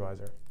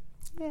supervisor.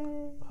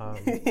 Yay.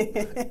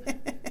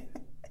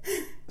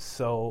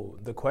 So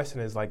the question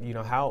is, like, you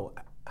know, how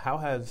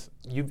has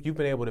you've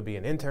been able to be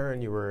an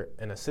intern? You were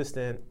an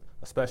assistant,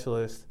 a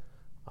specialist,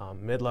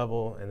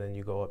 mid-level, and then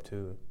you go up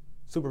to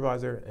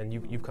supervisor, and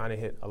you've kind of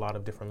hit a lot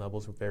of different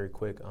levels very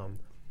quick.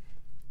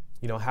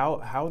 You know,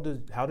 how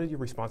did your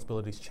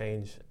responsibilities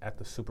change at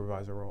the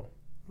supervisor role?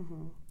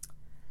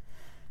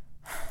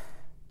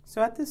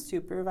 So at the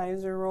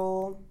supervisor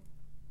role,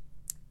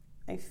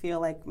 I feel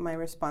like my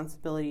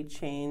responsibility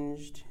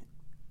changed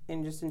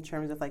in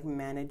terms of, like,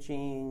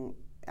 managing,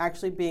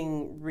 actually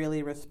being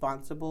really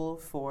responsible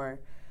for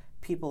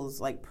people's,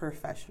 like,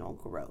 professional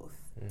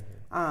growth.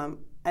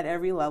 At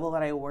every level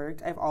that I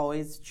worked, I've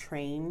always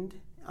trained.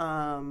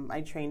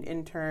 I trained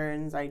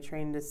interns. I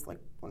trained this, like,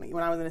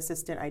 when I was an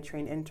assistant, I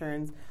trained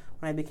interns.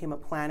 When I became a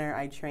planner,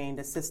 I trained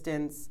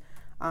assistants.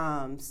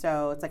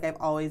 So it's like I've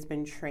always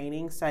been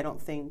training, so I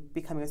don't think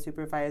becoming a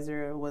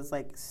supervisor was,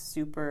 like,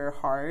 super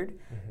hard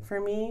for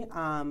me.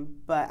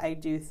 But I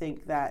do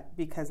think that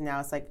because now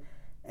it's like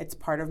it's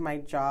part of my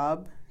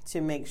job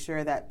to make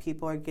sure that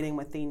people are getting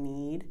what they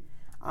need.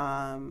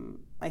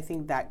 I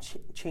think that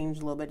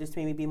changed a little bit, just to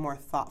maybe be more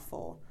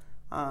thoughtful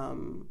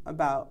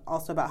about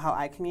how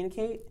I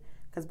communicate.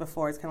 Because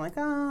before it's kind of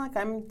like,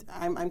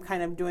 I'm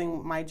kind of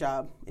doing my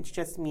job. It's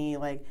just me.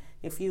 Like,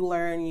 if you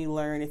learn, you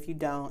learn. If you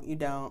don't, you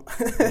don't.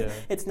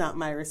 It's not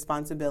my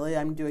responsibility.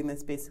 I'm doing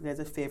this basically as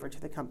a favor to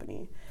the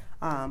company.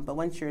 But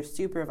once you're a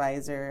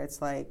supervisor,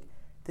 it's like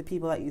the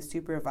people that you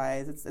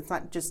supervise, it's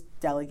not just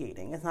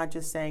delegating. It's not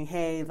just saying,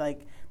 hey,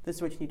 like, this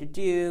is what you need to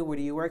do. What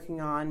are you working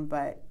on?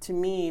 But to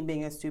me,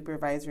 being a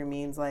supervisor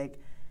means, like,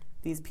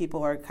 these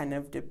people are kind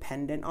of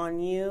dependent on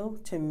you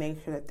to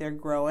make sure that they're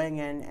growing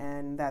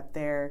and that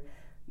they're,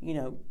 you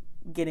know,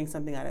 getting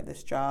something out of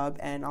this job,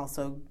 and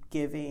also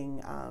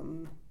giving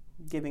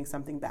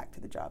something back to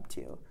the job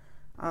too.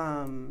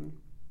 Let's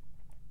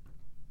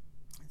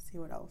see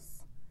what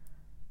else.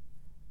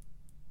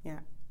 Yeah.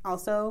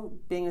 Also,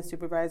 being a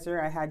supervisor,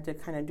 I had to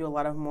kind of do a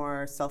lot of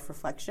more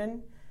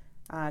self-reflection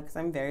because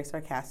I'm very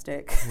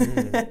sarcastic.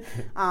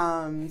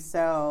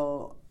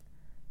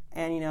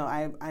 And, you know,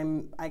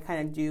 I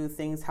kind of do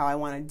things how I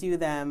want to do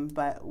them,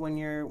 but when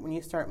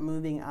you start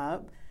moving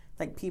up,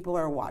 like, people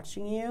are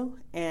watching you,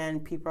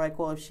 and people are like,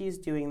 well, if she's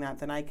doing that,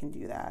 then I can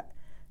do that.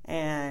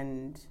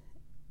 And,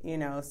 you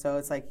know, so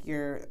it's like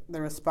the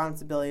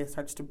responsibility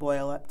starts to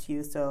boil up to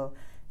you. So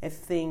if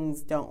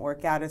things don't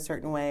work out a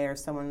certain way, or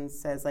someone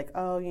says like,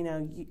 oh,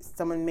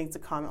 someone makes a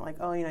comment like,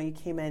 oh, you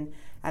came in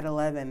at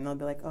 11, and they'll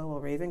be like, oh, well,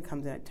 Raven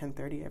comes in at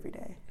 10:30 every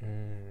day.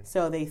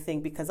 So they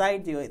think because I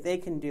do it, they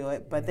can do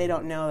it, but they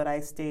don't know that I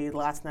stayed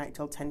last night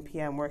till 10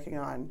 p.m. working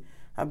on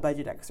a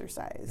budget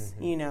exercise,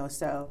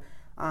 So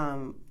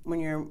when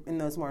you're in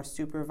those more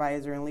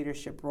supervisor and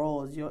leadership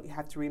roles, you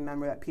have to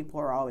remember that people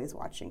are always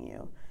watching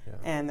you,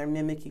 and they're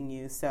mimicking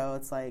you. So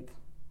it's like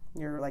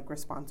you're like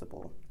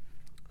responsible.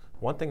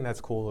 One thing that's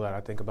cool that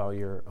I think about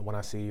when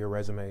I see your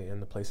resume and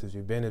the places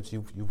you've been is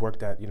you've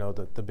worked at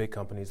the big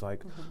companies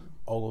like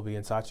Ogilvy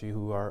and Saatchi,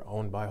 who are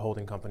owned by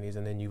holding companies,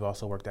 and then you've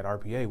also worked at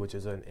RPA, which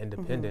is an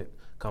independent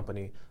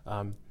company.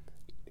 Can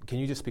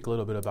you just speak a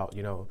little bit about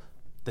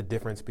the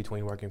difference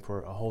between working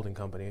for a holding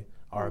company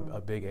or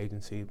a big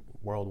agency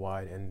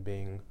worldwide and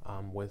being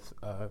with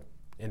an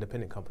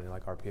independent company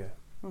like RPA?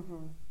 That's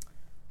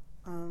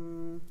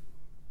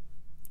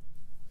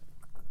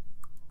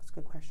a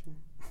good question.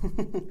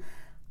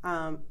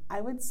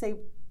 I would say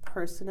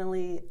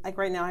personally, like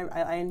right now,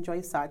 I enjoy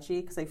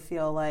Saatchi because I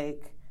feel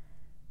like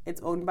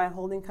it's owned by a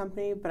holding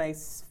company, but I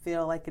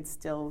feel like it's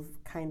still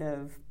kind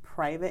of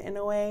private in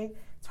a way.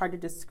 It's hard to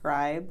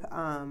describe.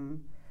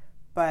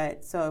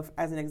 But so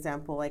as an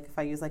example, like if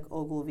I use like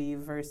Ogilvy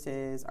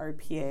versus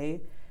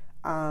RPA,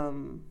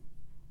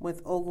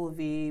 with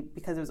Ogilvy,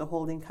 because it was a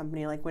holding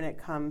company, like when it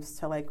comes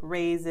to like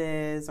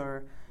raises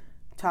or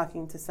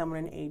talking to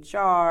someone in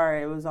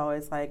HR, it was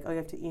always like, oh, you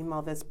have to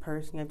email this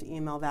person, you have to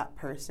email that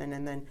person,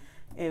 and then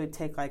it would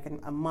take like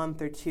a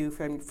month or two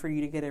for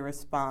you to get a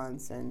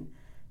response, and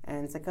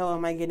it's like, oh,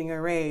 am I getting a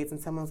raise? And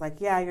someone's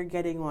like, yeah, you're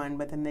getting one,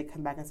 but then they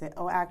come back and say,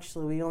 oh,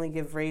 actually, we only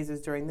give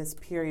raises during this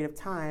period of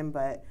time,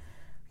 but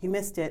you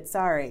missed it,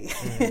 sorry.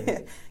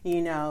 So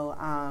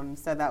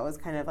that was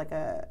kind of like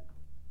a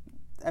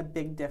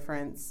big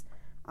difference.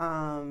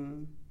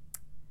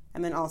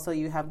 And then also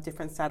you have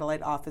different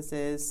satellite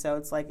offices, so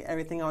it's like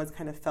everything always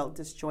kind of felt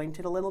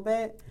disjointed a little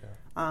bit.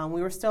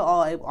 We were still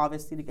all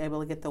obviously able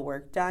to get the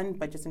work done,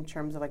 but just in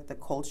terms of like the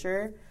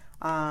culture,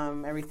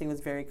 everything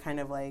was very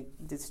kind of like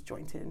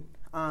disjointed.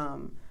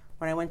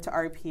 When I went to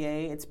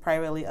RPA, it's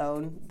privately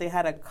owned.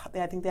 I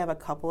think they have a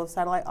couple of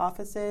satellite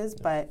offices,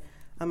 but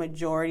a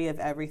majority of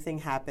everything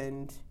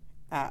happened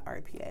at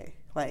RPA.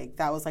 Like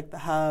that was like the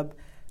hub.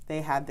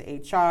 They had the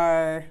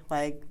HR.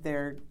 Like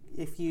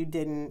if you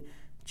didn't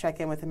check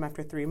in with them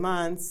after 3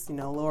 months,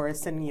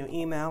 Laura's sending you an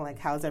email like,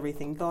 how's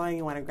everything going?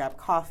 You want to grab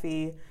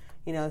coffee?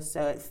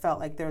 So it felt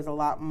like there was a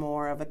lot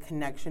more of a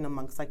connection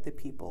amongst like the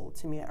people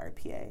to me at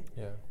RPA.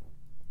 Yeah.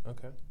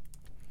 Okay.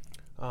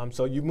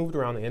 So you moved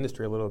around the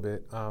industry a little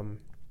bit, and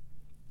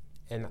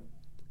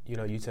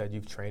you said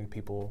you've trained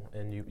people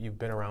and you've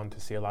been around to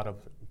see a lot of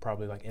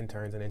probably like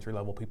interns and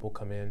entry-level people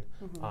come in.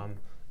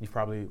 You've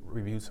probably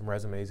reviewed some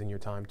resumes in your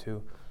time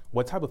too.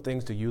 What type of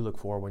things do you look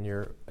for when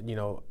you're,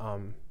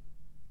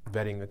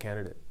 vetting a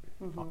candidate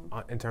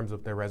in terms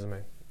of their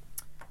resume?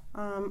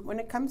 When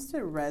it comes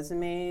to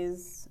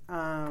resumes,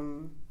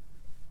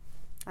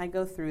 I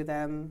go through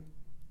them.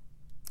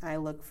 I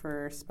look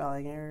for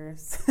spelling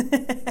errors.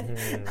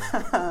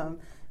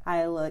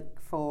 I look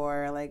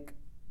for like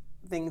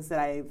things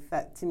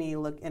that to me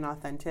look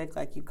inauthentic,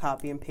 like you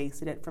copy and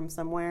pasted it from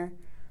somewhere.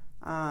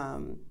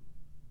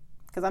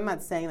 Because I'm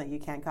not saying that you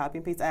can't copy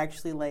and paste. I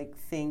actually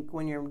think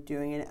when you're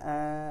doing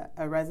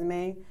a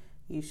resume,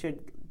 you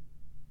should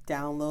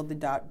download the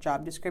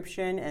job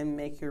description and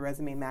make your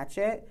resume match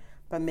it.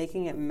 But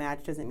making it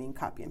match doesn't mean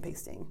copy and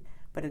pasting.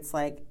 But it's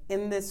like,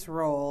 in this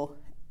role,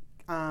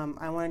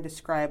 I want to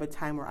describe a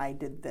time where I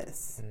did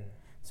this.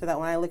 So that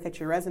when I look at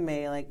your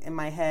resume, like in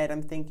my head,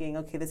 I'm thinking,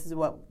 okay, these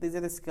are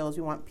the skills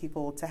we want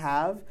people to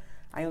have.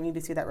 I don't need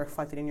to see that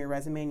reflected in your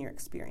resume and your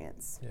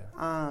experience.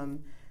 Yeah.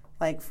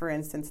 Like for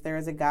instance, there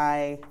was a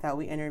guy that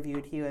we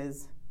interviewed. He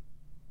was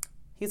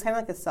kind of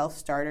like a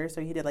self-starter,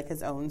 so he did like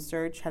his own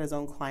search, had his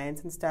own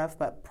clients and stuff.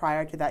 But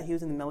prior to that, he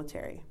was in the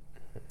military,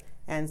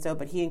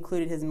 but he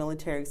included his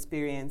military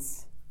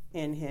experience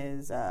in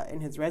his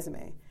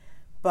resume.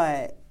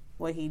 But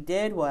what he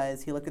did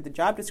was he looked at the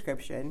job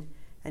description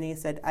and he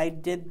said, I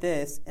did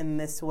this in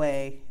this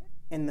way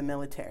in the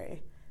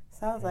military.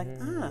 So I was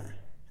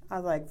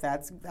like,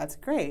 that's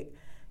great.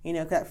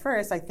 Because at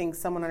first I think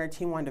someone on our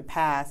team wanted to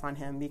pass on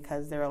him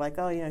because they were like,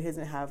 oh, he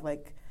doesn't have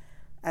like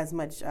as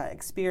much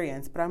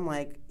experience. But I'm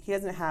like, he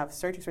doesn't have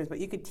search experience, but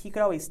he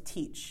could always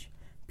teach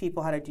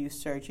people how to do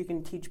search. You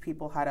can teach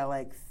people how to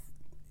like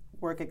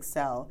work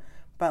Excel.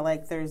 But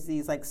like there's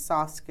these like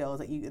soft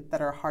skills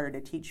that are harder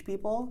to teach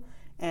people.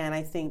 And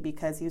I think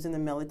because he was in the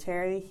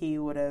military, he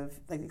would have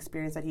like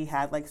experience that he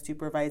had like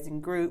supervising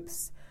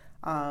groups.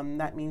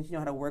 That means you know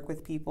how to work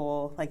with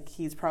people. Like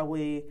he's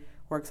probably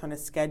works on a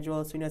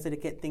schedule, so he knows how to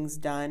get things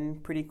done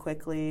pretty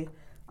quickly.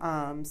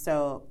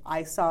 So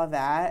I saw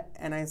that,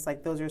 and I was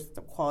like, those are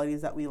the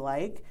qualities that we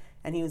like.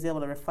 and he was able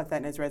to reflect that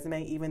in his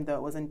resume, even though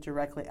it wasn't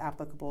directly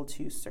applicable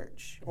to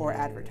search or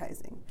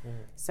advertising.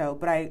 So,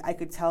 but I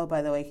could tell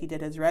by the way he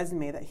did his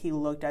resume that he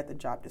looked at the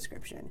job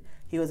description.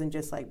 He wasn't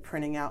just like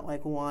printing out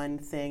like one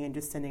thing and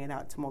just sending it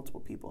out to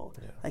multiple people.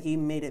 Yeah. Like he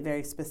made it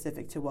very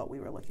specific to what we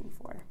were looking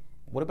for.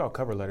 What about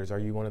cover letters? Are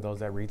you one of those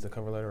that reads the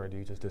cover letter, or do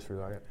you just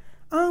disregard it?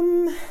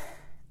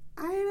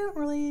 I don't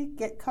really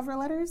get cover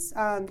letters.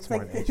 It's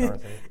more an HR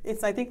thing.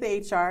 I think the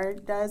HR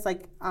does.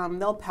 Like,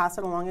 they'll pass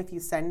it along if you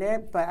send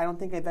it, but I don't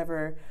think I've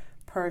ever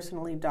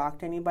personally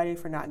docked anybody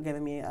for not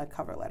giving me a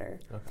cover letter.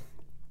 Okay.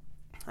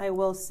 I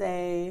will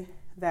say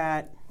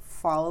that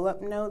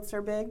follow-up notes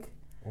are big.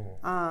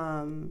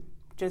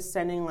 Just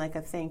sending like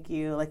a thank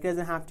you. Like, it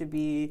doesn't have to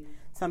be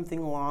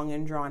something long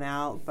and drawn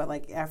out, but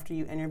like after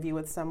you interview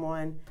with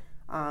someone,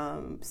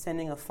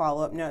 sending a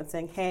follow-up note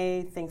saying,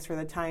 "Hey, thanks for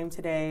the time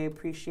today.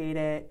 Appreciate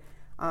it."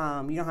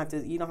 You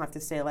don't have to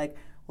say like,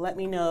 "Let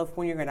me know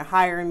when you're going to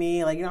hire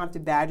me." Like, you don't have to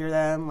badger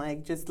them.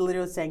 Like, just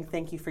literally saying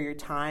thank you for your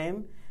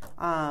time.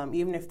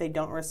 Even if they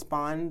don't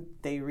respond,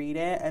 they read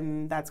it,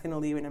 and that's going to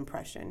leave an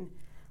impression.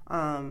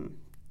 And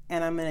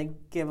I'm going to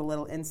give a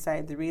little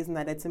insight. The reason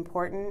that it's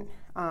important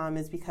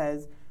is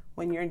because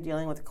when you're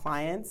dealing with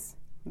clients,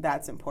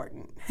 that's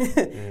important.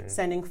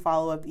 Sending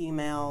follow-up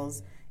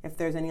emails. If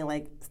there's any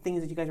like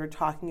things that you guys were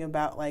talking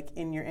about like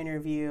in your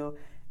interview,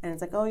 and it's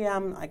like, "Oh yeah,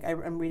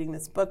 I'm reading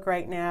this book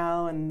right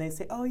now," and they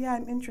say, "Oh yeah,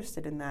 I'm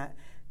interested in that."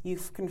 You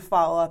can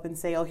follow up and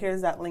say, "Oh,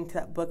 here's that link to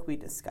that book we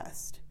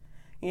discussed."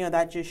 You know,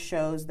 that just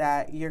shows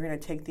that you're going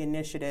to take the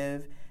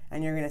initiative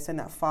and you're going to send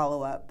that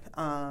follow up,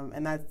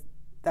 and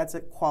that's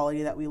a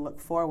quality that we look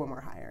for when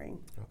we're hiring.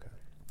 Okay.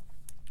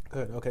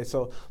 Good. Okay,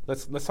 so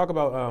let's talk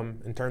about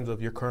in terms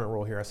of your current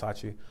role here at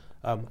Saatchi.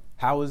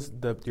 How is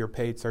your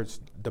paid search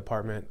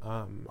department,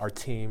 our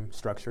team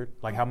structured?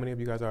 Like, how many of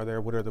you guys are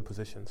there? What are the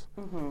positions?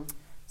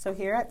 So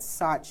here at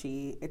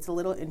Saatchi, it's a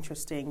little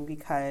interesting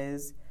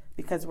because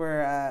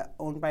we're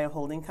owned by a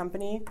holding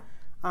company.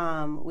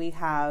 We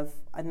have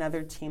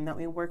another team that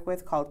we work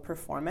with called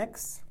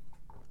Performix.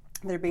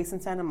 They're based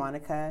in Santa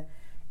Monica,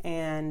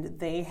 and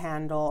they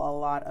handle a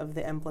lot of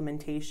the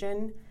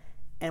implementation.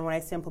 And when I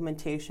say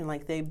implementation,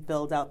 like they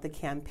build out the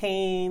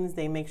campaigns,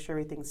 they make sure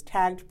everything's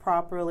tagged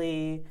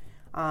properly,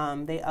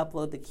 they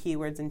upload the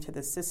keywords into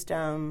the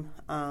system,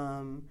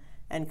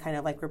 and kind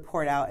of like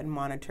report out and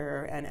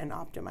monitor and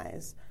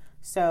optimize.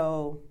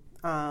 So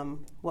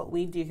what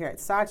we do here at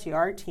Saatchi,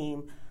 our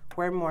team,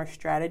 we're more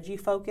strategy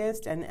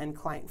focused and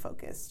client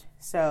focused.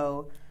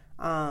 So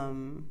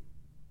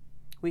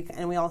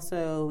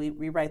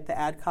we write the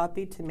ad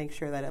copy to make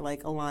sure that it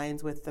like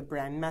aligns with the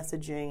brand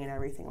messaging and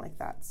everything like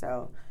that.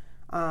 So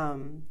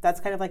that's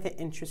kind of like an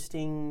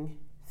interesting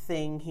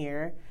thing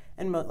here.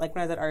 And like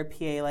when I was at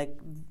RPA, like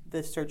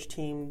the search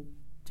team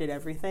did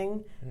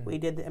everything. We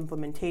did the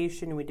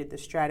implementation, we did the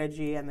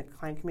strategy and the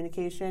client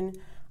communication.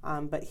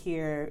 But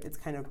here it's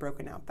kind of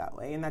broken out that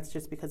way, and that's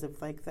just because of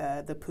like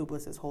the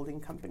Publicis holding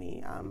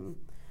company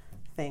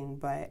thing.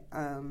 But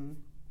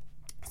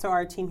so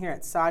our team here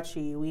at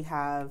Saatchi, we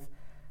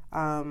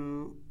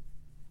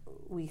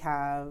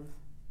have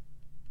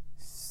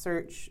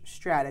search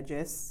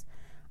strategists.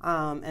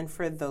 And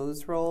for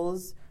those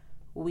roles,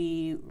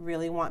 we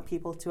really want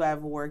people to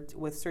have worked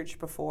with search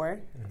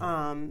before,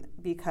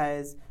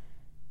 because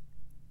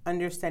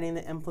understanding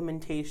the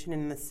implementation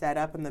and the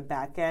setup and the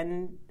back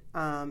end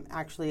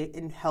actually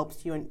it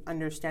helps you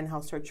understand how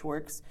search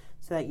works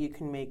so that you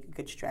can make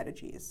good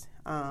strategies.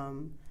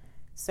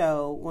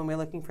 So when we're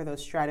looking for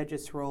those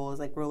strategist roles,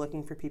 like we're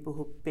looking for people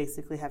who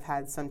basically have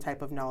had some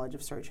type of knowledge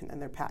of search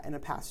in a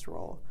past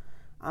role.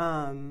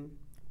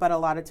 But a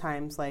lot of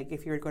times, like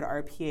if you were to go to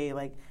RPA,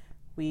 like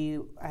we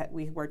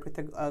worked with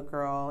a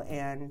girl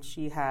and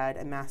she had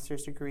a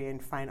master's degree in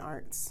fine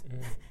arts,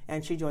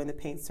 and she joined the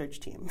paid search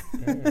team.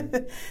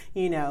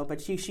 You know, but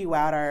she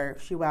wowed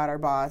our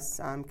boss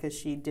because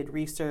she did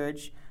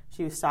research.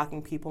 She was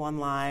stalking people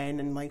online,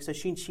 and like so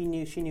she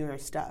knew her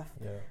stuff.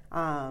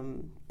 Yeah.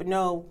 But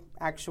no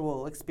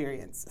actual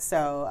experience.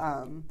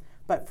 So,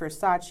 but for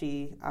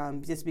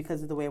Saatchi, just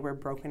because of the way we're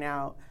broken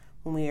out.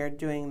 When we are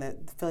filling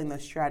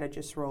those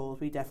strategist roles,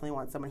 we definitely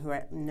want someone who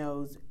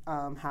knows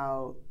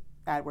how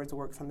AdWords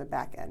works on the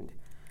back end.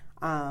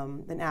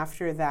 Then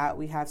after that,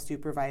 we have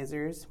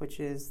supervisors, which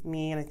is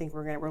me, and I think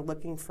we're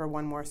looking for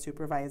one more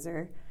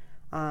supervisor.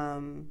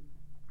 And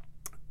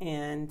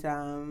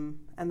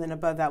then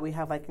above that, we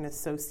have like an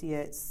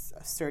associate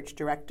search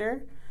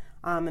director,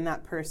 and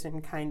that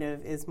person kind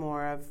of is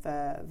more of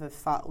the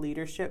thought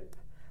leadership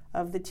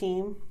of the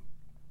team.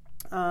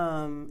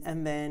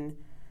 And then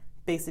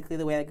basically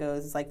the way it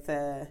goes is like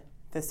the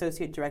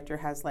associate director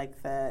has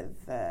like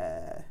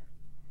the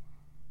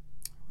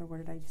what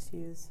word did I just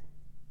use?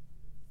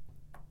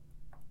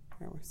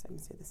 Let me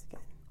say this again.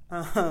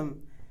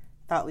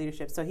 Thought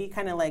leadership. So he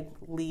kind of like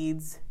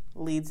leads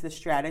the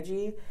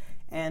strategy,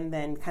 and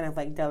then kind of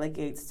like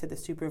delegates to the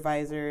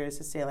supervisors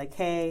to say like,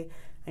 hey,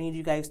 I need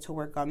you guys to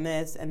work on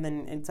this, and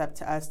then it's up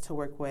to us to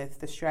work with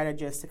the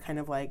strategist to kind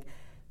of like,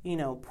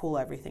 pull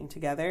everything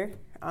together.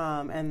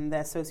 And the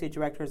associate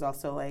director is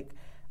also like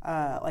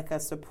like a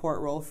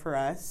support role for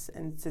us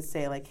and to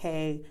say like,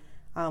 hey,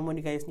 what do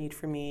you guys need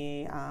from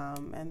me,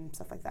 and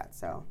stuff like that.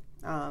 So,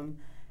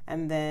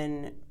 and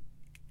then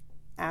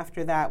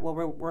after that, what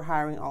we're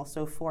hiring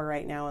also for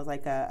right now is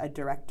like a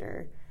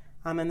director.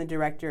 And the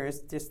director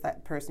is just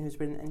that person who's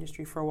been in the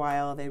industry for a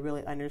while. They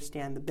really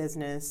understand the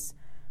business,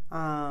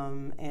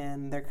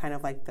 and they're kind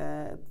of like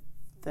the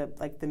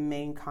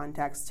main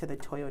contacts to the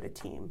Toyota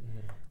team.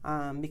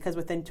 Because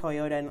within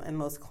Toyota and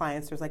most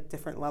clients, there's like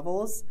different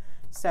levels.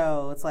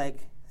 So it's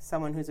like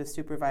someone who's a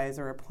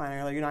supervisor or a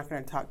planner, like you're not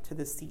going to talk to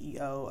the CEO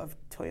of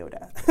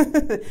Toyota.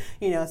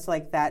 It's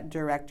like that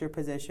director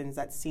positions,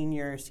 that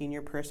senior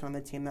person on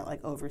the team that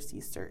like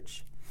oversees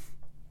search.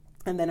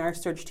 And then our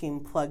search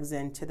team plugs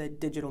into the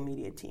digital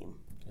media team.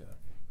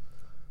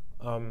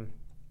 Yeah.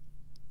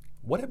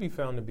 What have you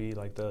found to be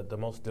like the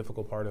most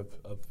difficult part of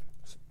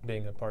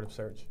being a part of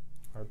search,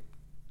 or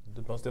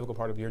the most difficult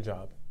part of your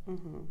job?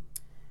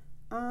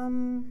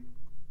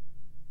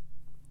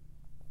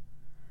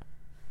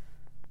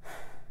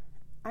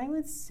 I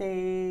would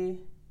say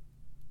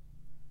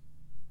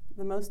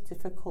the most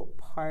difficult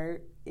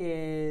part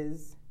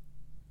is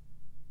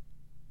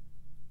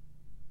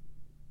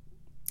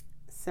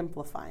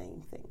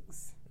simplifying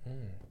things.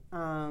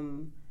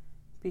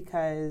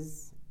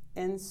 Because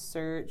in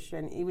search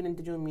and even in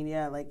digital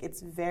media, like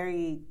it's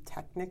very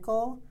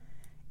technical.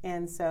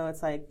 And so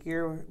it's like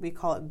we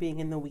call it being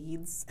in the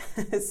weeds.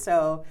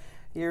 So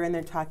you're in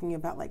there talking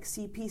about like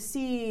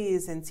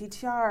CPCs and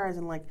CTRs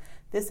and like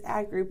this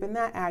ad group and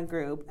that ad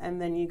group.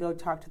 And then you go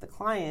talk to the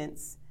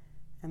clients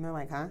and they're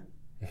like, huh?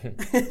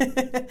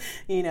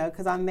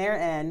 Because on their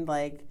end,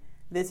 like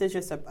this is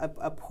just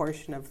a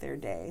portion of their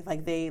day.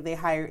 Like they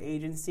hire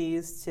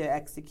agencies to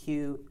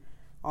execute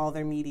all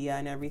their media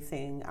and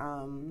everything.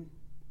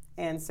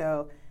 And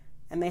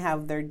they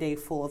have their day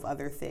full of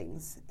other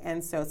things.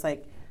 And so it's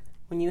like,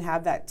 when you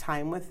have that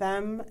time with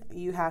them,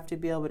 you have to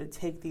be able to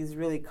take these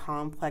really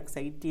complex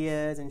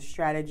ideas and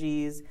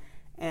strategies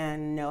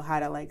and know how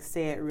to like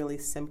say it really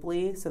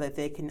simply so that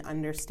they can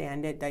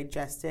understand it,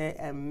 digest it,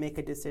 and make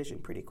a decision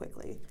pretty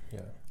quickly.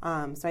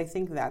 Yeah. So I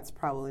think that's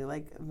probably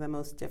like the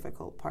most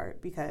difficult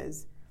part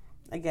because,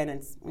 again,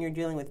 it's when you're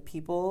dealing with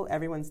people,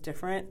 everyone's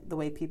different. The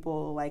way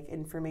people like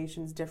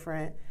information's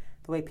different.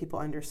 The way people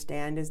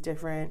understand is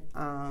different.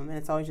 And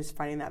it's always just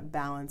finding that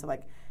balance of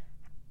like,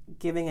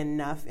 giving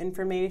enough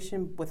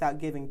information without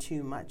giving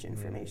too much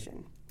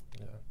information.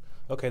 Yeah.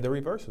 Okay, the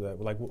reverse of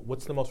that. Like,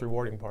 what's the most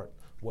rewarding part?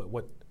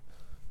 What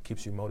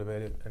keeps you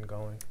motivated and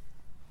going?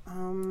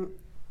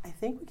 I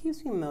think what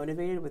keeps me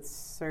motivated with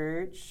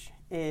search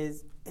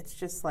is it's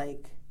just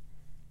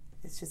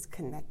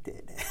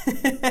connected.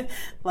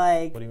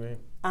 Like, what do you mean?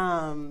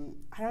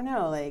 I don't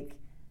know. Like,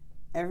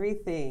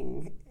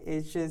 everything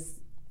is just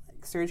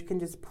like, search can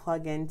just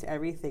plug into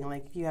everything.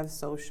 Like, if you have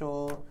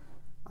social.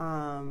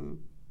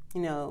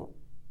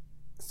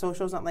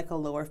 Social's not like a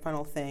lower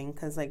funnel thing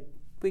because like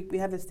we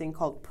have this thing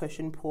called push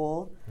and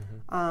pull.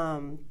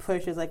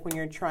 Push is like when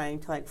you're trying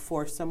to like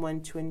force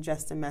someone to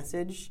ingest a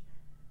message,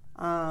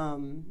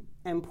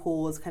 and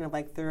pull is kind of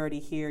like they're already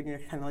here and you're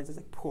kind of like just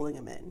like pulling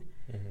them in.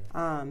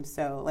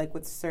 So like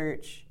with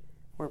search,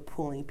 we're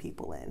pulling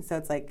people in. So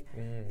it's like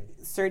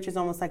search is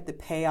almost like the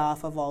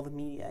payoff of all the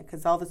media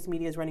because all this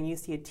media is running. You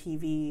see a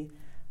TV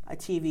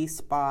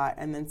spot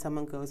and then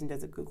someone goes and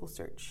does a Google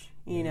search,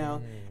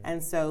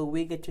 and so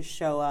we get to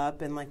show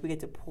up and like we get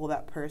to pull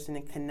that person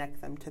and connect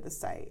them to the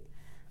site.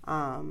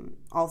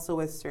 Also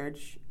with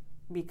search,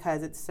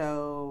 because it's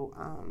so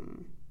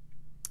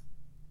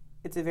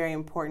it's a very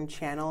important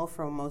channel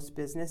for most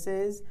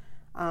businesses.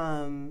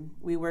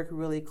 We work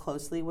really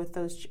closely with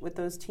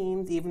those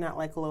teams, even at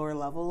like lower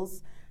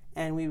levels,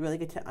 and we really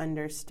get to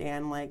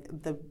understand like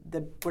the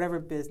whatever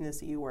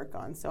business that you work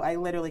on. So I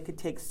literally could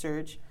take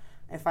search.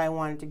 If I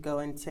wanted to go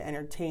into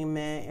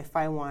entertainment, if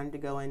I wanted to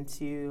go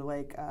into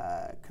like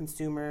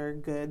consumer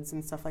goods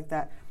and stuff like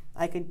that,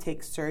 I could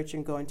take search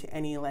and go into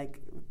any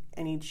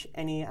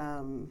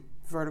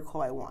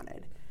vertical I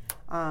wanted.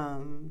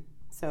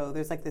 So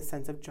there's like this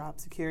sense of job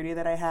security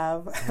that I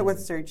have with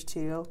search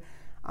too,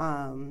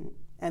 and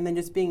then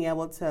just being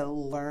able to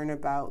learn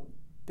about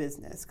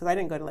business because I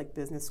didn't go to like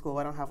business school.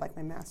 I don't have like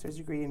my master's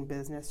degree in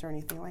business or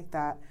anything like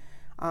that.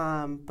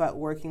 But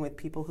working with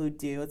people who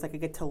do, it's like I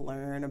get to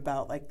learn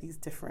about like these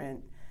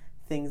different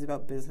things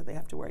about business that they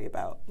have to worry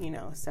about,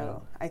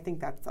 So I think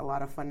that's a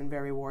lot of fun and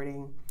very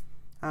rewarding.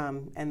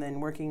 And then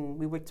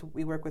we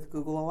work with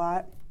Google a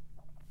lot,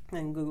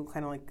 and Google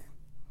kind of like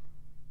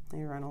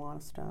they run a lot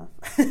of stuff.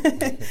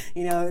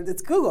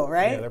 It's Google,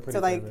 right? Yeah, they're pretty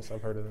famous.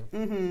 I've heard of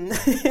them.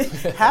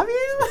 Have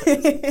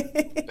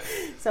you?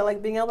 So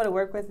like being able to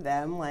work with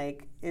them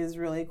like is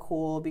really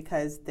cool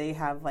because they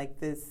have like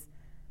this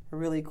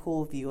really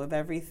cool view of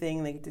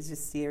everything. They get to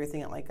just see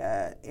everything at like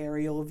a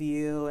aerial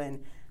view,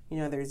 and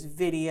there's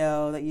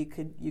video that you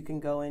can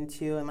go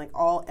into, and like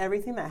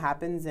everything that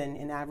happens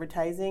in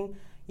advertising,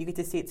 you get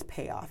to see its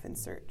payoff in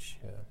search.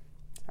 Yeah.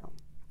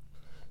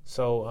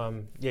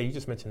 So you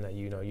just mentioned that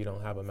you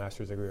don't have a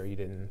master's degree or you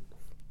didn't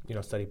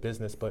study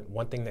business, but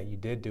one thing that you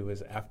did do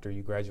is after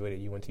you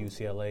graduated, you went to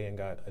UCLA and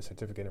got a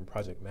certificate in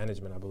project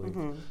management, I believe.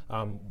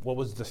 What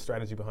was the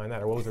strategy behind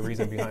that, or what was the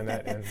reason behind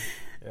that? And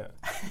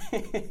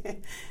yeah.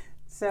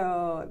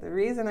 So the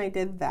reason I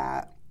did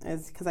that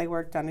is because I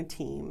worked on a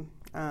team,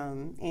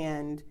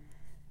 and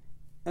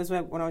it was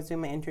when I was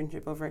doing my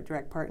internship over at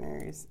Direct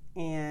Partners,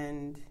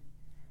 and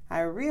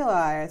I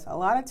realized a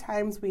lot of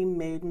times we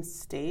made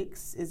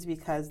mistakes is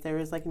because there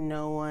was like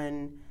no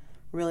one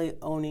really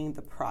owning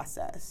the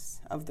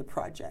process of the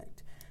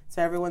project.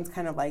 So everyone's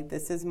kind of like,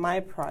 this is my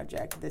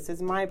project, this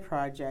is my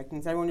project.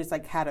 And so everyone just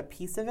like had a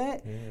piece of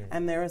it.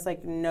 And there was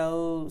like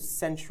no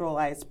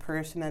centralized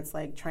person that's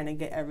like trying to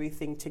get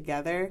everything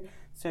together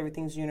so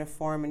everything's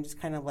uniform and just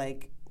kind of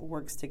like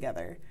works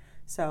together.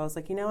 So I was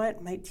like, you know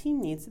what, my team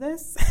needs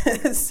this.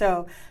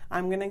 So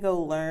I'm gonna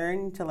go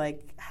learn to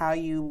like how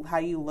you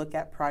look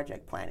at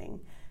project planning,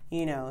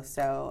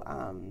 so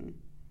and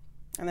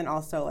then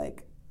also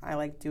like I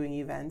like doing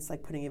events,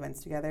 like putting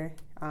events together,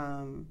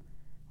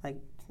 like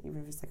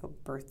even if it's like a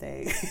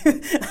birthday.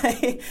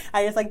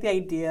 I just like the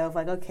idea of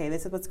like, okay,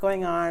 this is what's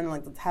going on,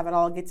 like let's have it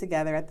all get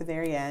together at the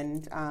very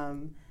end.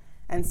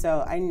 And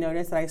so I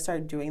noticed that I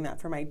started doing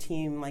that for my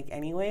team like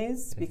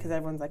anyways, because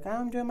everyone's like, oh,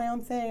 I'm doing my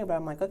own thing. But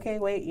I'm like, okay,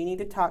 wait, you need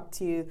to talk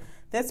to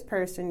this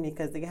person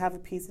because they have a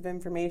piece of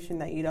information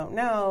that you don't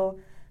know,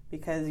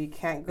 because you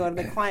can't go to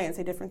the client and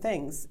say different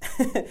things.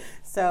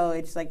 So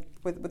it's like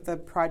with the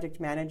project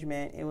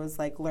management, it was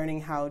like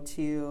learning how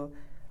to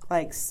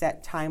like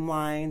set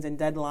timelines and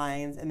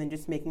deadlines, and then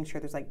just making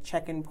sure there's like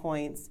check-in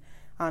points,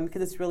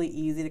 because it's really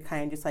easy to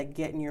kind of just like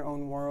get in your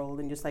own world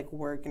and just like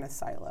work in a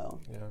silo.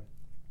 Yeah.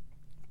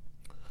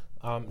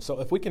 So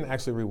if we can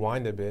actually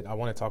rewind a bit, I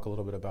want to talk a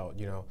little bit about,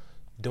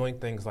 doing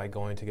things like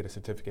going to get a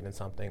certificate in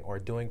something, or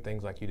doing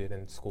things like you did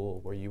in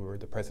school where you were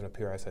the president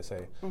of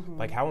PRSSA.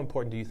 Like, how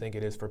important do you think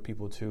it is for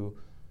people to,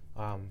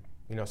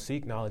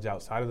 seek knowledge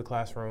outside of the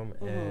classroom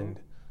and,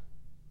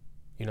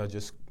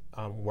 just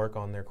work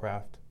on their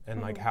craft? And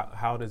like,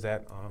 how does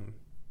that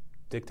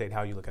dictate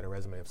how you look at a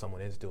resume if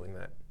someone is doing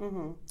that?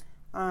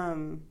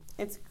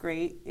 It's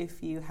great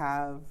if you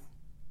have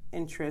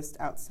interest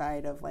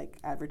outside of like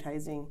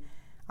advertising,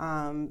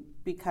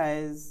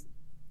 because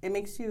it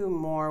makes you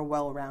more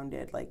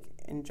well-rounded, like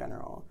in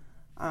general.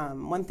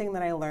 One thing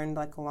that I learned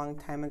like a long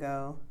time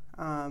ago,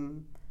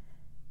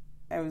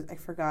 I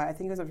forgot. I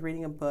think it was I was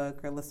reading a book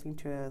or listening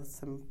to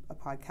a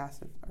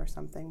podcast or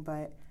something,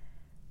 but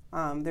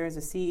there was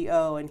a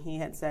CEO and he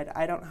had said,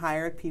 "I don't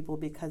hire people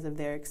because of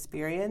their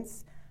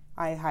experience.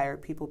 I hire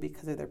people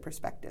because of their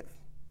perspective."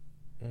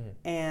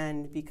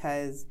 And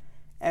because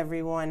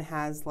everyone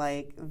has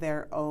like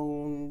their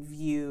own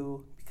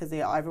view, because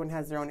everyone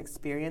has their own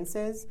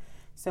experiences.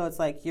 So it's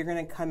like you're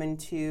going to come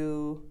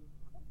into,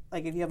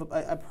 like if you have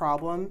a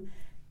problem,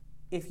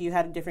 if you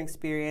had a different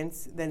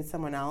experience than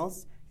someone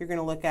else, you're going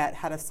to look at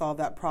how to solve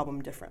that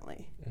problem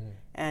differently.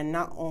 And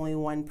not only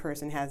one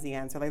person has the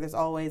answer. Like there's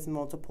always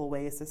multiple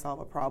ways to solve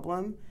a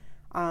problem.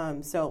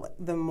 So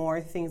the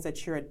more things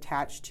that you're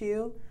attached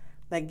to,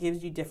 that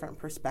gives you different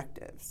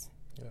perspectives.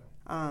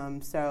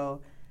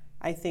 So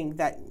I think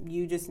that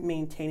you just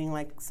maintaining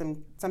like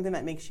something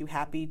that makes you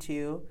happy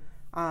too,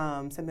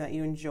 something that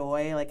you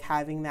enjoy, like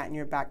having that in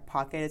your back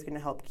pocket is going to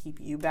help keep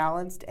you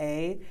balanced,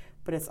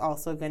 but it's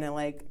also going to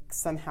like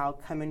somehow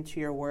come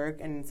into your work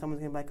and someone's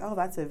going to be like, oh,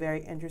 that's a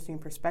very interesting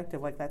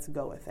perspective, like let's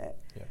go with it.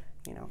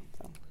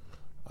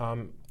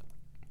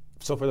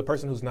 So for the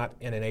person who's not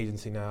in an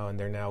agency now and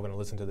they're now going to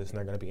listen to this and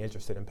they're going to be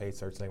interested in paid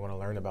search and they want to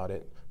learn about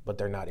it, but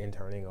they're not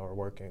interning or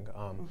working,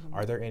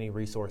 are there any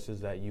resources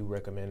that you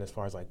recommend as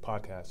far as like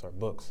podcasts or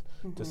books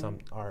to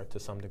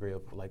some degree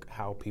of like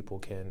how people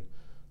can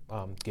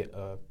get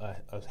a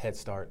head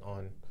start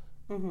on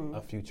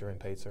a future in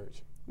paid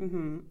search?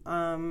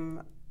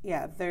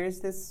 There's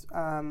this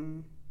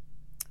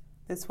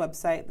this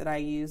website that I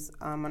use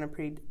on a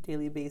pretty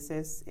daily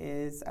basis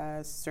is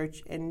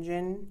Search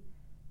Engine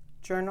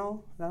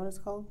Journal. Is that what it's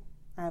called?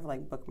 I have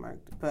like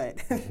bookmarked, but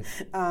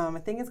I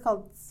think it's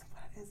called,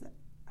 what is it?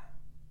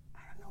 I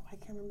don't know. I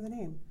can't remember the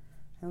name.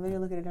 I literally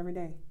look at it every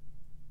day.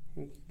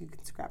 You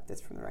can scrap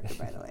this from the record,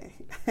 by the way.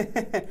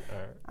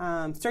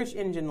 Right. Search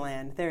Engine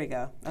Land. There we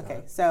go.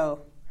 Okay,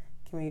 so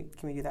can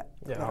we do that?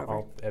 Yeah,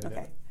 I'll edit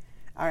it.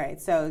 All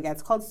right, so yeah,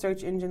 it's called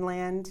Search Engine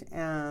Land,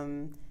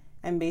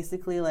 and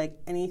basically like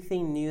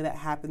anything new that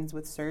happens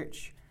with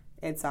search,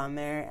 it's on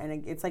there,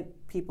 and it's like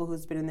people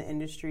who's been in the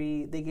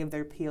industry, they give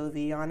their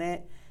POV on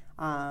it.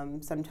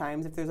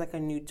 Sometimes if there's like a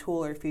new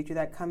tool or feature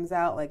that comes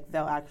out, like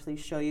they'll actually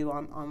show you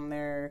on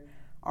their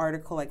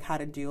article like how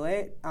to do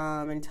it,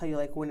 and tell you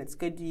like when it's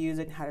good to use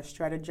it and how to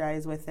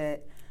strategize with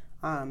it.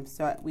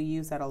 So we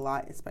use that a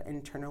lot, but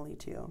internally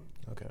too.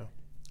 Okay.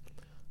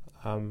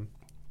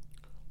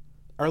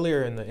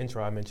 Earlier in the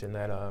intro, I mentioned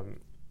that I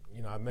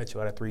met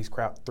you at a Three's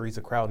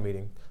a Crowd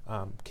meeting.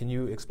 Can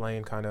you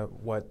explain kind of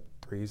what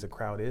Three's a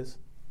Crowd is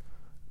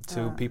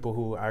to people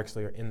who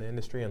actually are in the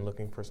industry and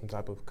looking for some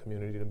type of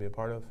community to be a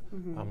part of?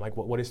 Like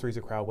what is Three's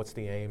a Crowd? What's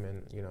the aim?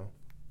 And what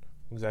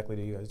exactly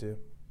do you guys do?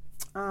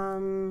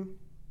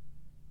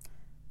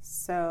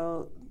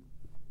 So,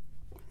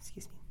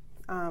 excuse me.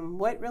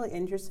 What really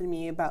interested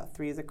me about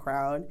Three is a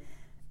Crowd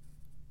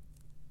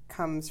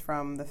comes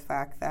from the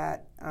fact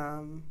that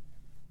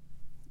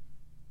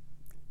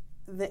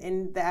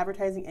the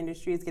advertising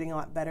industry is getting a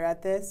lot better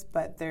at this,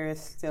 but there is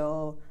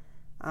still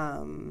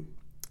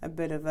a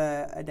bit of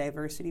a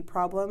diversity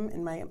problem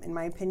in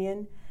my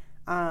opinion.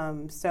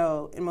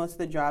 So in most of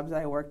the jobs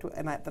that I worked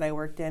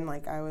in,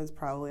 like I was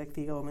probably like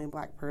the only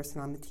black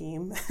person on the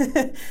team.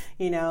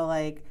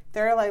 Like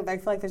there are I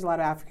feel like there's a lot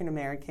of African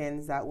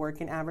Americans that work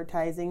in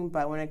advertising,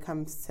 but when it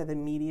comes to the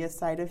media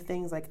side of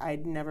things, like I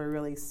never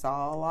really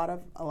saw a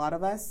lot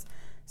of us.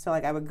 So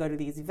like I would go to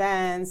these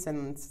events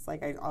and it's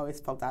like I always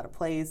felt out of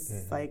place.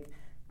 Mm-hmm. Like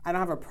I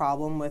don't have a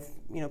problem with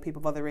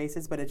people of other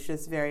races, but it's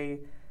just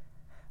very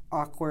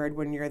awkward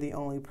when you're the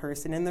only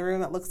person in the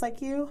room that looks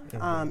like you,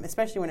 mm-hmm.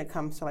 Especially when it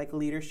comes to like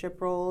leadership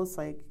roles,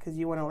 like because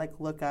you want to like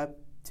look up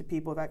to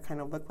people that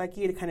kind of look like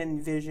you to kind of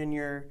envision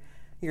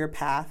your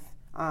path.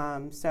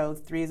 So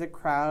Three is a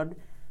Crowd,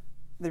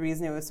 the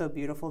reason it was so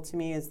beautiful to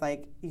me is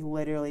like you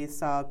literally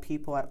saw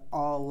people at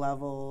all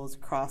levels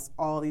across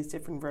all these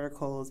different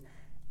verticals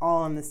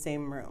all in the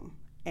same room.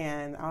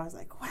 And I was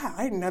like, wow,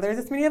 I didn't know there were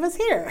this many of us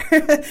here.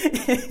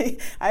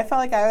 I felt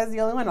like I was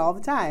the only one all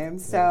the time.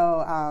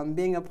 So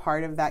being a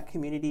part of that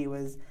community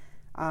was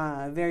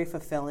very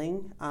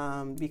fulfilling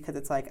because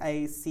it's like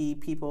I see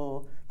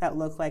people that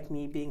look like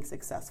me being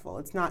successful.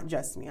 It's not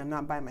just me. I'm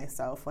not by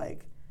myself. So,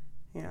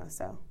 yeah.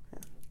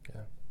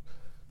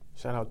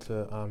 Shout out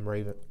to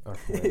Raven.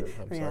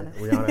 Rihanna.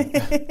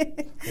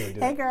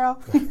 Hey,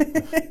 girl.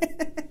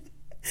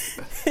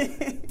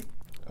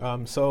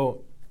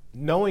 So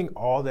knowing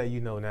all that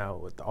you know now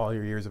with all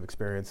your years of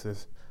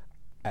experiences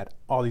at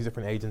all these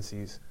different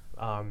agencies,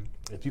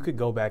 if you could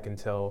go back and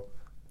tell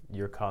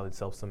your college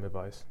self some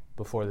advice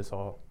before this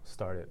all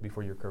started,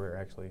 before your career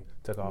actually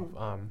took off,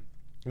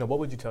 what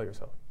would you tell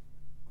yourself?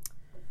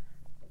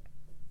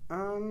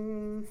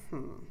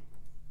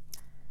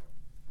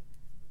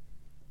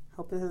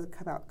 Hope this doesn't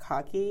come out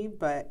cocky,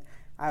 but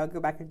I would go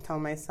back and tell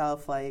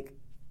myself, like,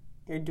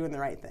 you're doing the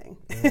right thing.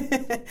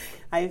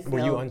 Were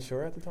you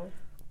unsure at the time?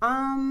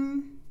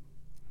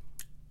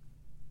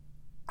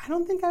 I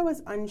don't think I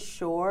was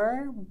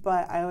unsure,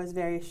 but I was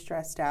very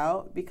stressed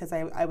out because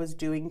I was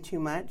doing too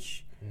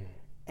much.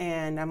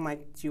 And I'm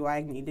like, do I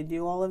need to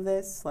do all of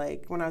this?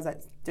 Like, when I was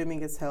at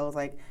Dominguez Hills,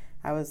 I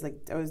was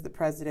the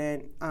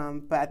president,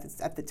 but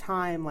at the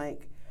time,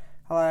 like,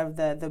 a lot of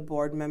the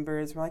board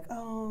members were like,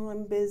 oh,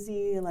 I'm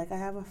busy, like, I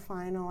have a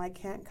final, I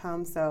can't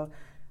come. So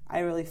I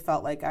really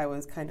felt like I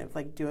was kind of,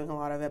 like, doing a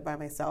lot of it by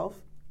myself.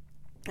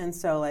 And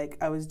so, like,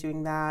 I was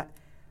doing that.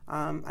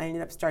 I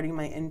ended up starting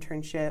my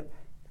internship,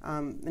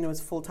 and it was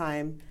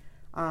full-time.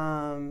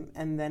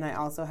 And then I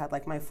also had,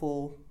 like, my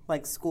full,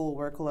 like, school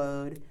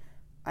workload.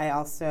 I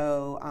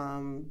also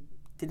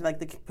did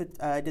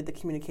the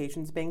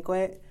communications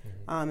banquet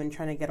and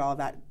trying to get all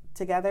that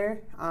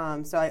together.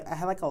 So I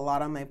had like a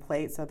lot on my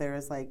plate. So there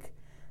was like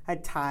a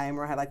time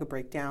where I had like a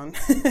breakdown,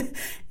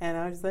 and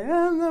I was just like, I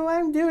don't know why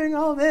I'm doing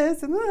all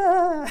this, and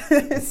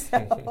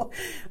so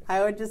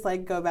I would just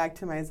like go back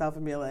to myself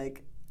and be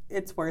like,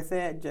 it's worth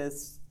it.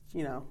 Just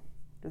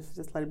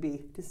just let it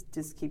be.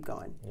 Just keep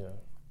going.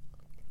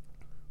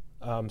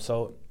 Yeah.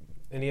 So,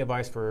 any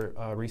advice for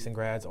recent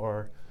grads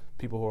or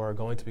people who are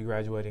going to be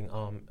graduating,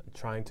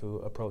 trying to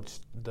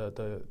approach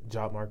the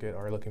job market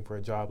or looking for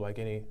a job, like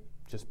any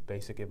just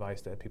basic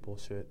advice that people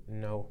should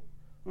know?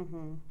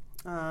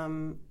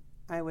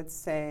 I would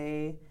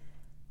say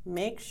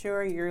make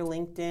sure your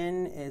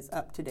LinkedIn is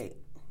up to date.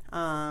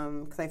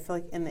 Because I feel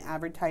like in the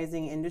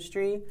advertising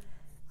industry,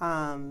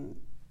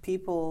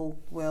 people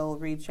will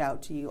reach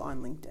out to you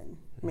on LinkedIn.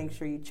 Make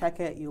sure you check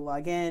it, you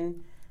log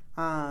in.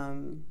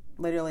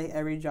 Literally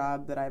every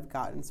job that I've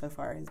gotten so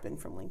far has been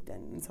from LinkedIn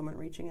and someone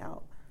reaching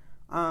out.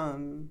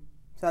 So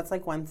that's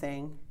like one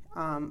thing.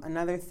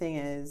 Another thing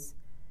is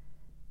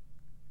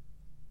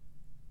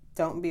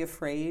don't be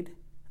afraid.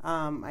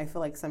 I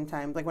feel like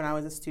sometimes, like when I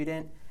was a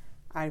student,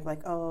 I'd be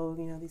like, oh,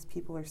 these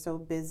people are so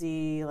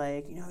busy.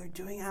 Like, they're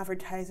doing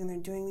advertising, they're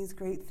doing these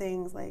great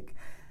things. Like,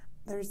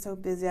 they're so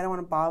busy, I don't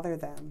want to bother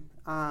them.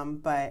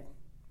 But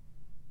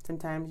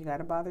sometimes you got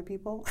to bother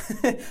people.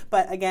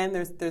 But again,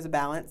 there's a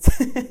balance.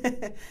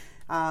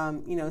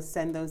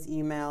 Send those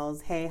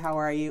emails. Hey, how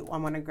are you? I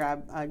want to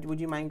grab, would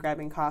you mind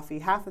grabbing coffee?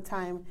 Half the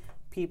time,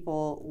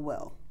 people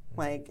will.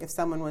 Like, if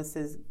someone was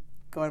to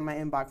go in my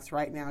inbox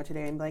right now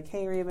today and be like,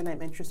 hey, Raven,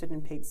 I'm interested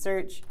in paid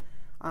search.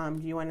 Do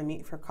you want to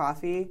meet for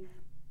coffee?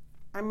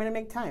 I'm going to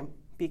make time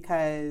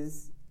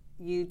because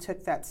you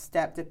took that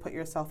step to put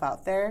yourself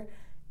out there,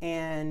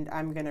 and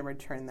I'm going to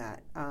return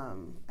that.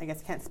 I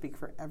guess I can't speak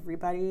for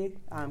everybody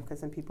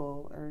because some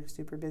people are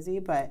super busy,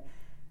 but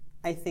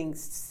I think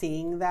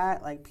seeing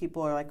that, like,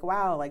 people are like,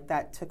 wow, like,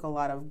 that took a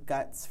lot of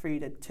guts for you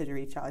to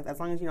reach out. Like,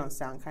 as long as you don't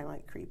sound kind of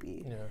like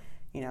creepy. Yeah.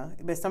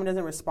 But if someone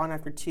doesn't respond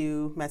after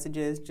 2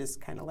 messages, just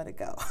kind of let it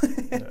go.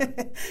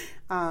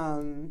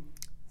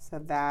 So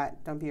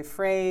that, don't be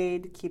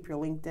afraid, keep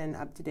your LinkedIn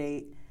up to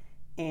date,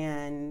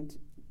 and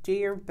do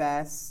your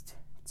best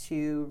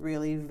to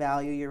really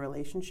value your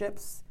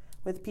relationships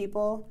with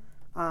people.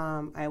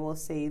 I will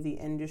say the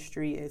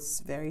industry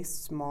is very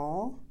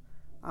small.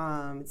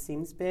 It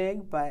seems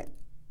big, but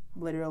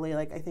literally,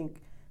 like, I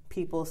think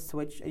people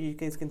switch. As you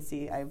guys can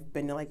see, I've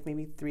been to like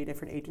maybe 3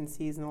 different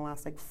agencies in the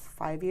last like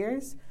 5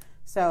 years.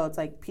 So it's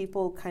like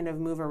people kind of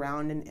move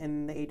around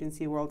in the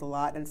agency world a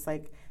lot, and it's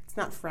like it's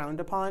not frowned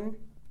upon.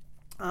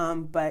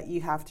 But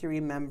you have to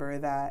remember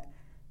that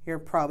you're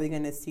probably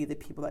going to see the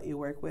people that you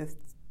work with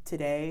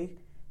today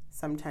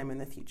sometime in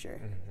the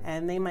future. Mm-hmm.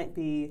 And they might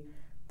be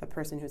the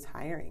person who's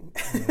hiring.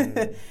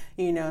 Mm-hmm.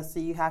 You know, so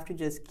you have to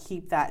just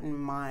keep that in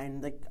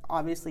mind. Like,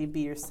 obviously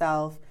be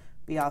yourself,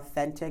 be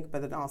authentic,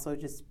 but then also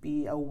just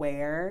be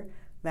aware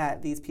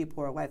that these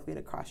people are likely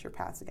to cross your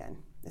paths again.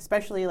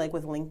 Especially like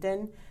with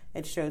LinkedIn,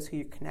 it shows who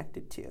you're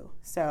connected to.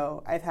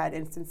 So I've had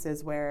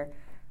instances where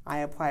I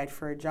applied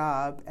for a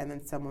job and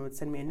then someone would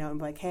send me a note and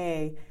be like,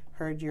 hey,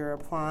 heard you're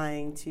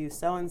applying to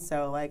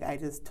so-and-so. Like, I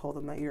just told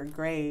them that you're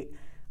great,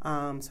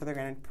 so they're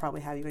going to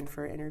probably have you in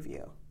for an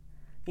interview.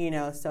 You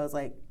know, so it's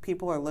like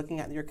people are looking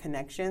at your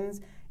connections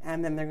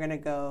and then they're going to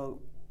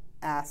go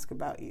ask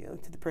about you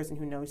to the person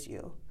who knows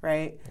you,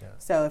 right? Yeah.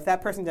 So if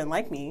that person didn't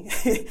like me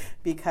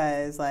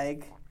because,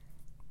 like,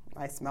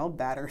 I smelled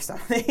bad or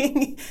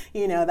something,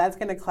 you know, that's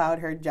going to cloud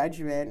her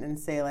judgment and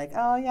say, like,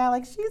 oh, yeah,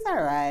 like, she's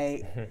all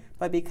right.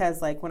 But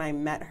because, like, when I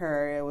met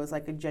her, it was,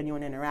 like, a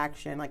genuine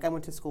interaction. Like, I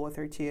went to school with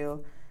her,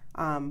 too.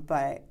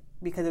 But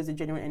because it was a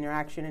genuine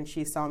interaction and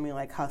she saw me,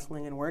 like,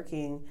 hustling and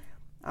working,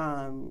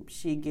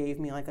 she gave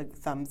me, like, a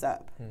thumbs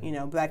up, you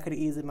know. But I could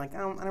have easily been like, I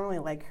don't really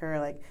like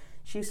her. Like,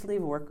 she used to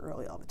leave work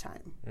early all the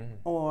time.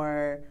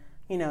 Or,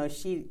 you know,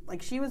 she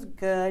was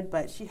good,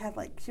 but she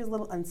was a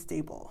little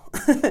unstable.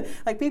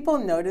 Like, people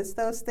notice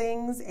those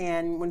things,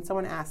 and when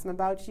someone asks them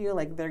about you,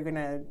 like, they're going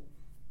to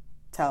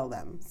tell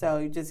them. So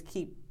you just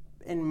keep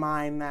in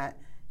mind that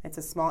it's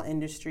a small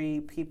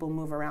industry, people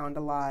move around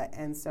a lot,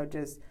 and so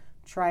just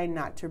try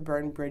not to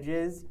burn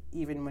bridges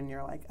even when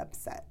you're, like,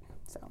 upset.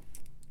 So.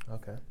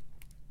 Okay.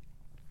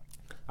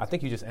 I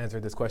think you just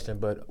answered this question,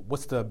 but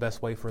what's the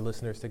best way for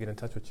listeners to get in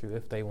touch with you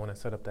if they want to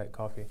set up that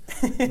coffee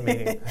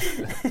meeting?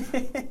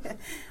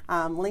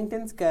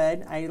 LinkedIn's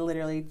good. I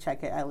literally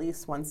check it at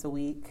least once a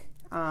week.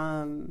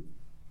 I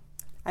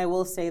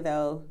will say,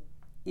 though,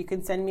 you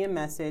can send me a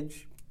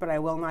message, but I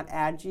will not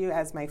add you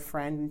as my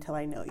friend until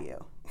I know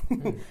you.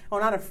 Well,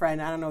 not a friend.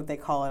 I don't know what they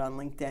call it on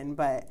LinkedIn,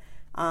 but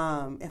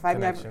if I've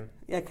connection.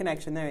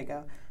 Connection, there you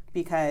go.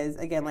 Because,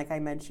 again, like I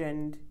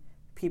mentioned,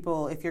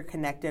 people, if you're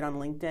connected on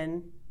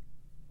LinkedIn,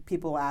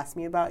 people will ask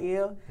me about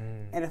you,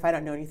 and if I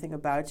don't know anything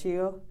about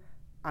you,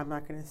 I'm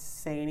not going to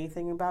say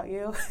anything about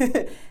you,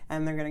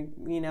 and they're going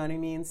to, you know what I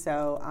mean?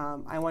 So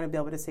I want to be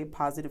able to say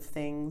positive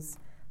things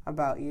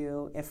about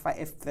you if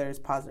there's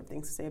positive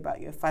things to say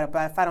about you.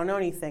 But if I don't know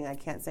anything, I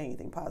can't say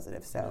anything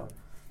positive. So, yeah.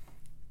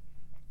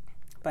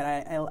 But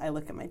I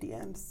look at my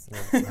DMs.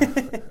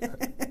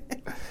 Yeah.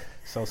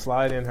 So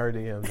slide in her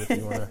DMs if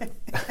you want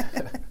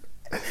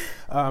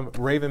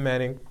to. Raven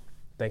Manning,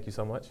 thank you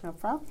so much. No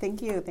problem.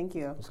 Thank you. It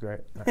was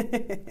great.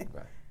 Right.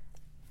 Bye.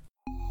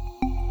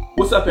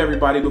 What's up,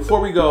 everybody?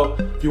 Before we go,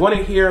 if you want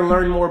to hear and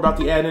learn more about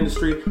the ad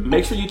industry,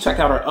 make sure you check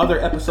out our other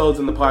episodes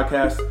in the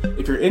podcast.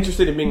 If you're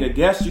interested in being a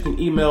guest, you can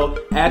email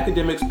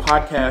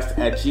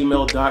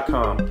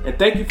academicspodcast@gmail.com. And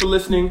thank you for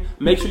listening.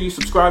 Make sure you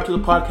subscribe to the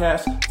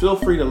podcast. Feel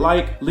free to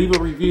like, leave a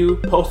review,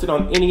 post it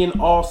on any and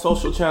all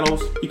social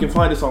channels. You can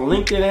find us on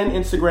LinkedIn and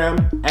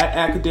Instagram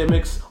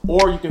 @academics,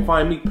 or you can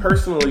find me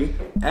personally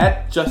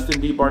 @Justin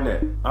D.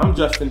 Barnett. I'm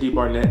Justin D.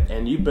 Barnett,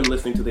 and you've been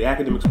listening to the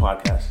Academics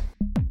Podcast.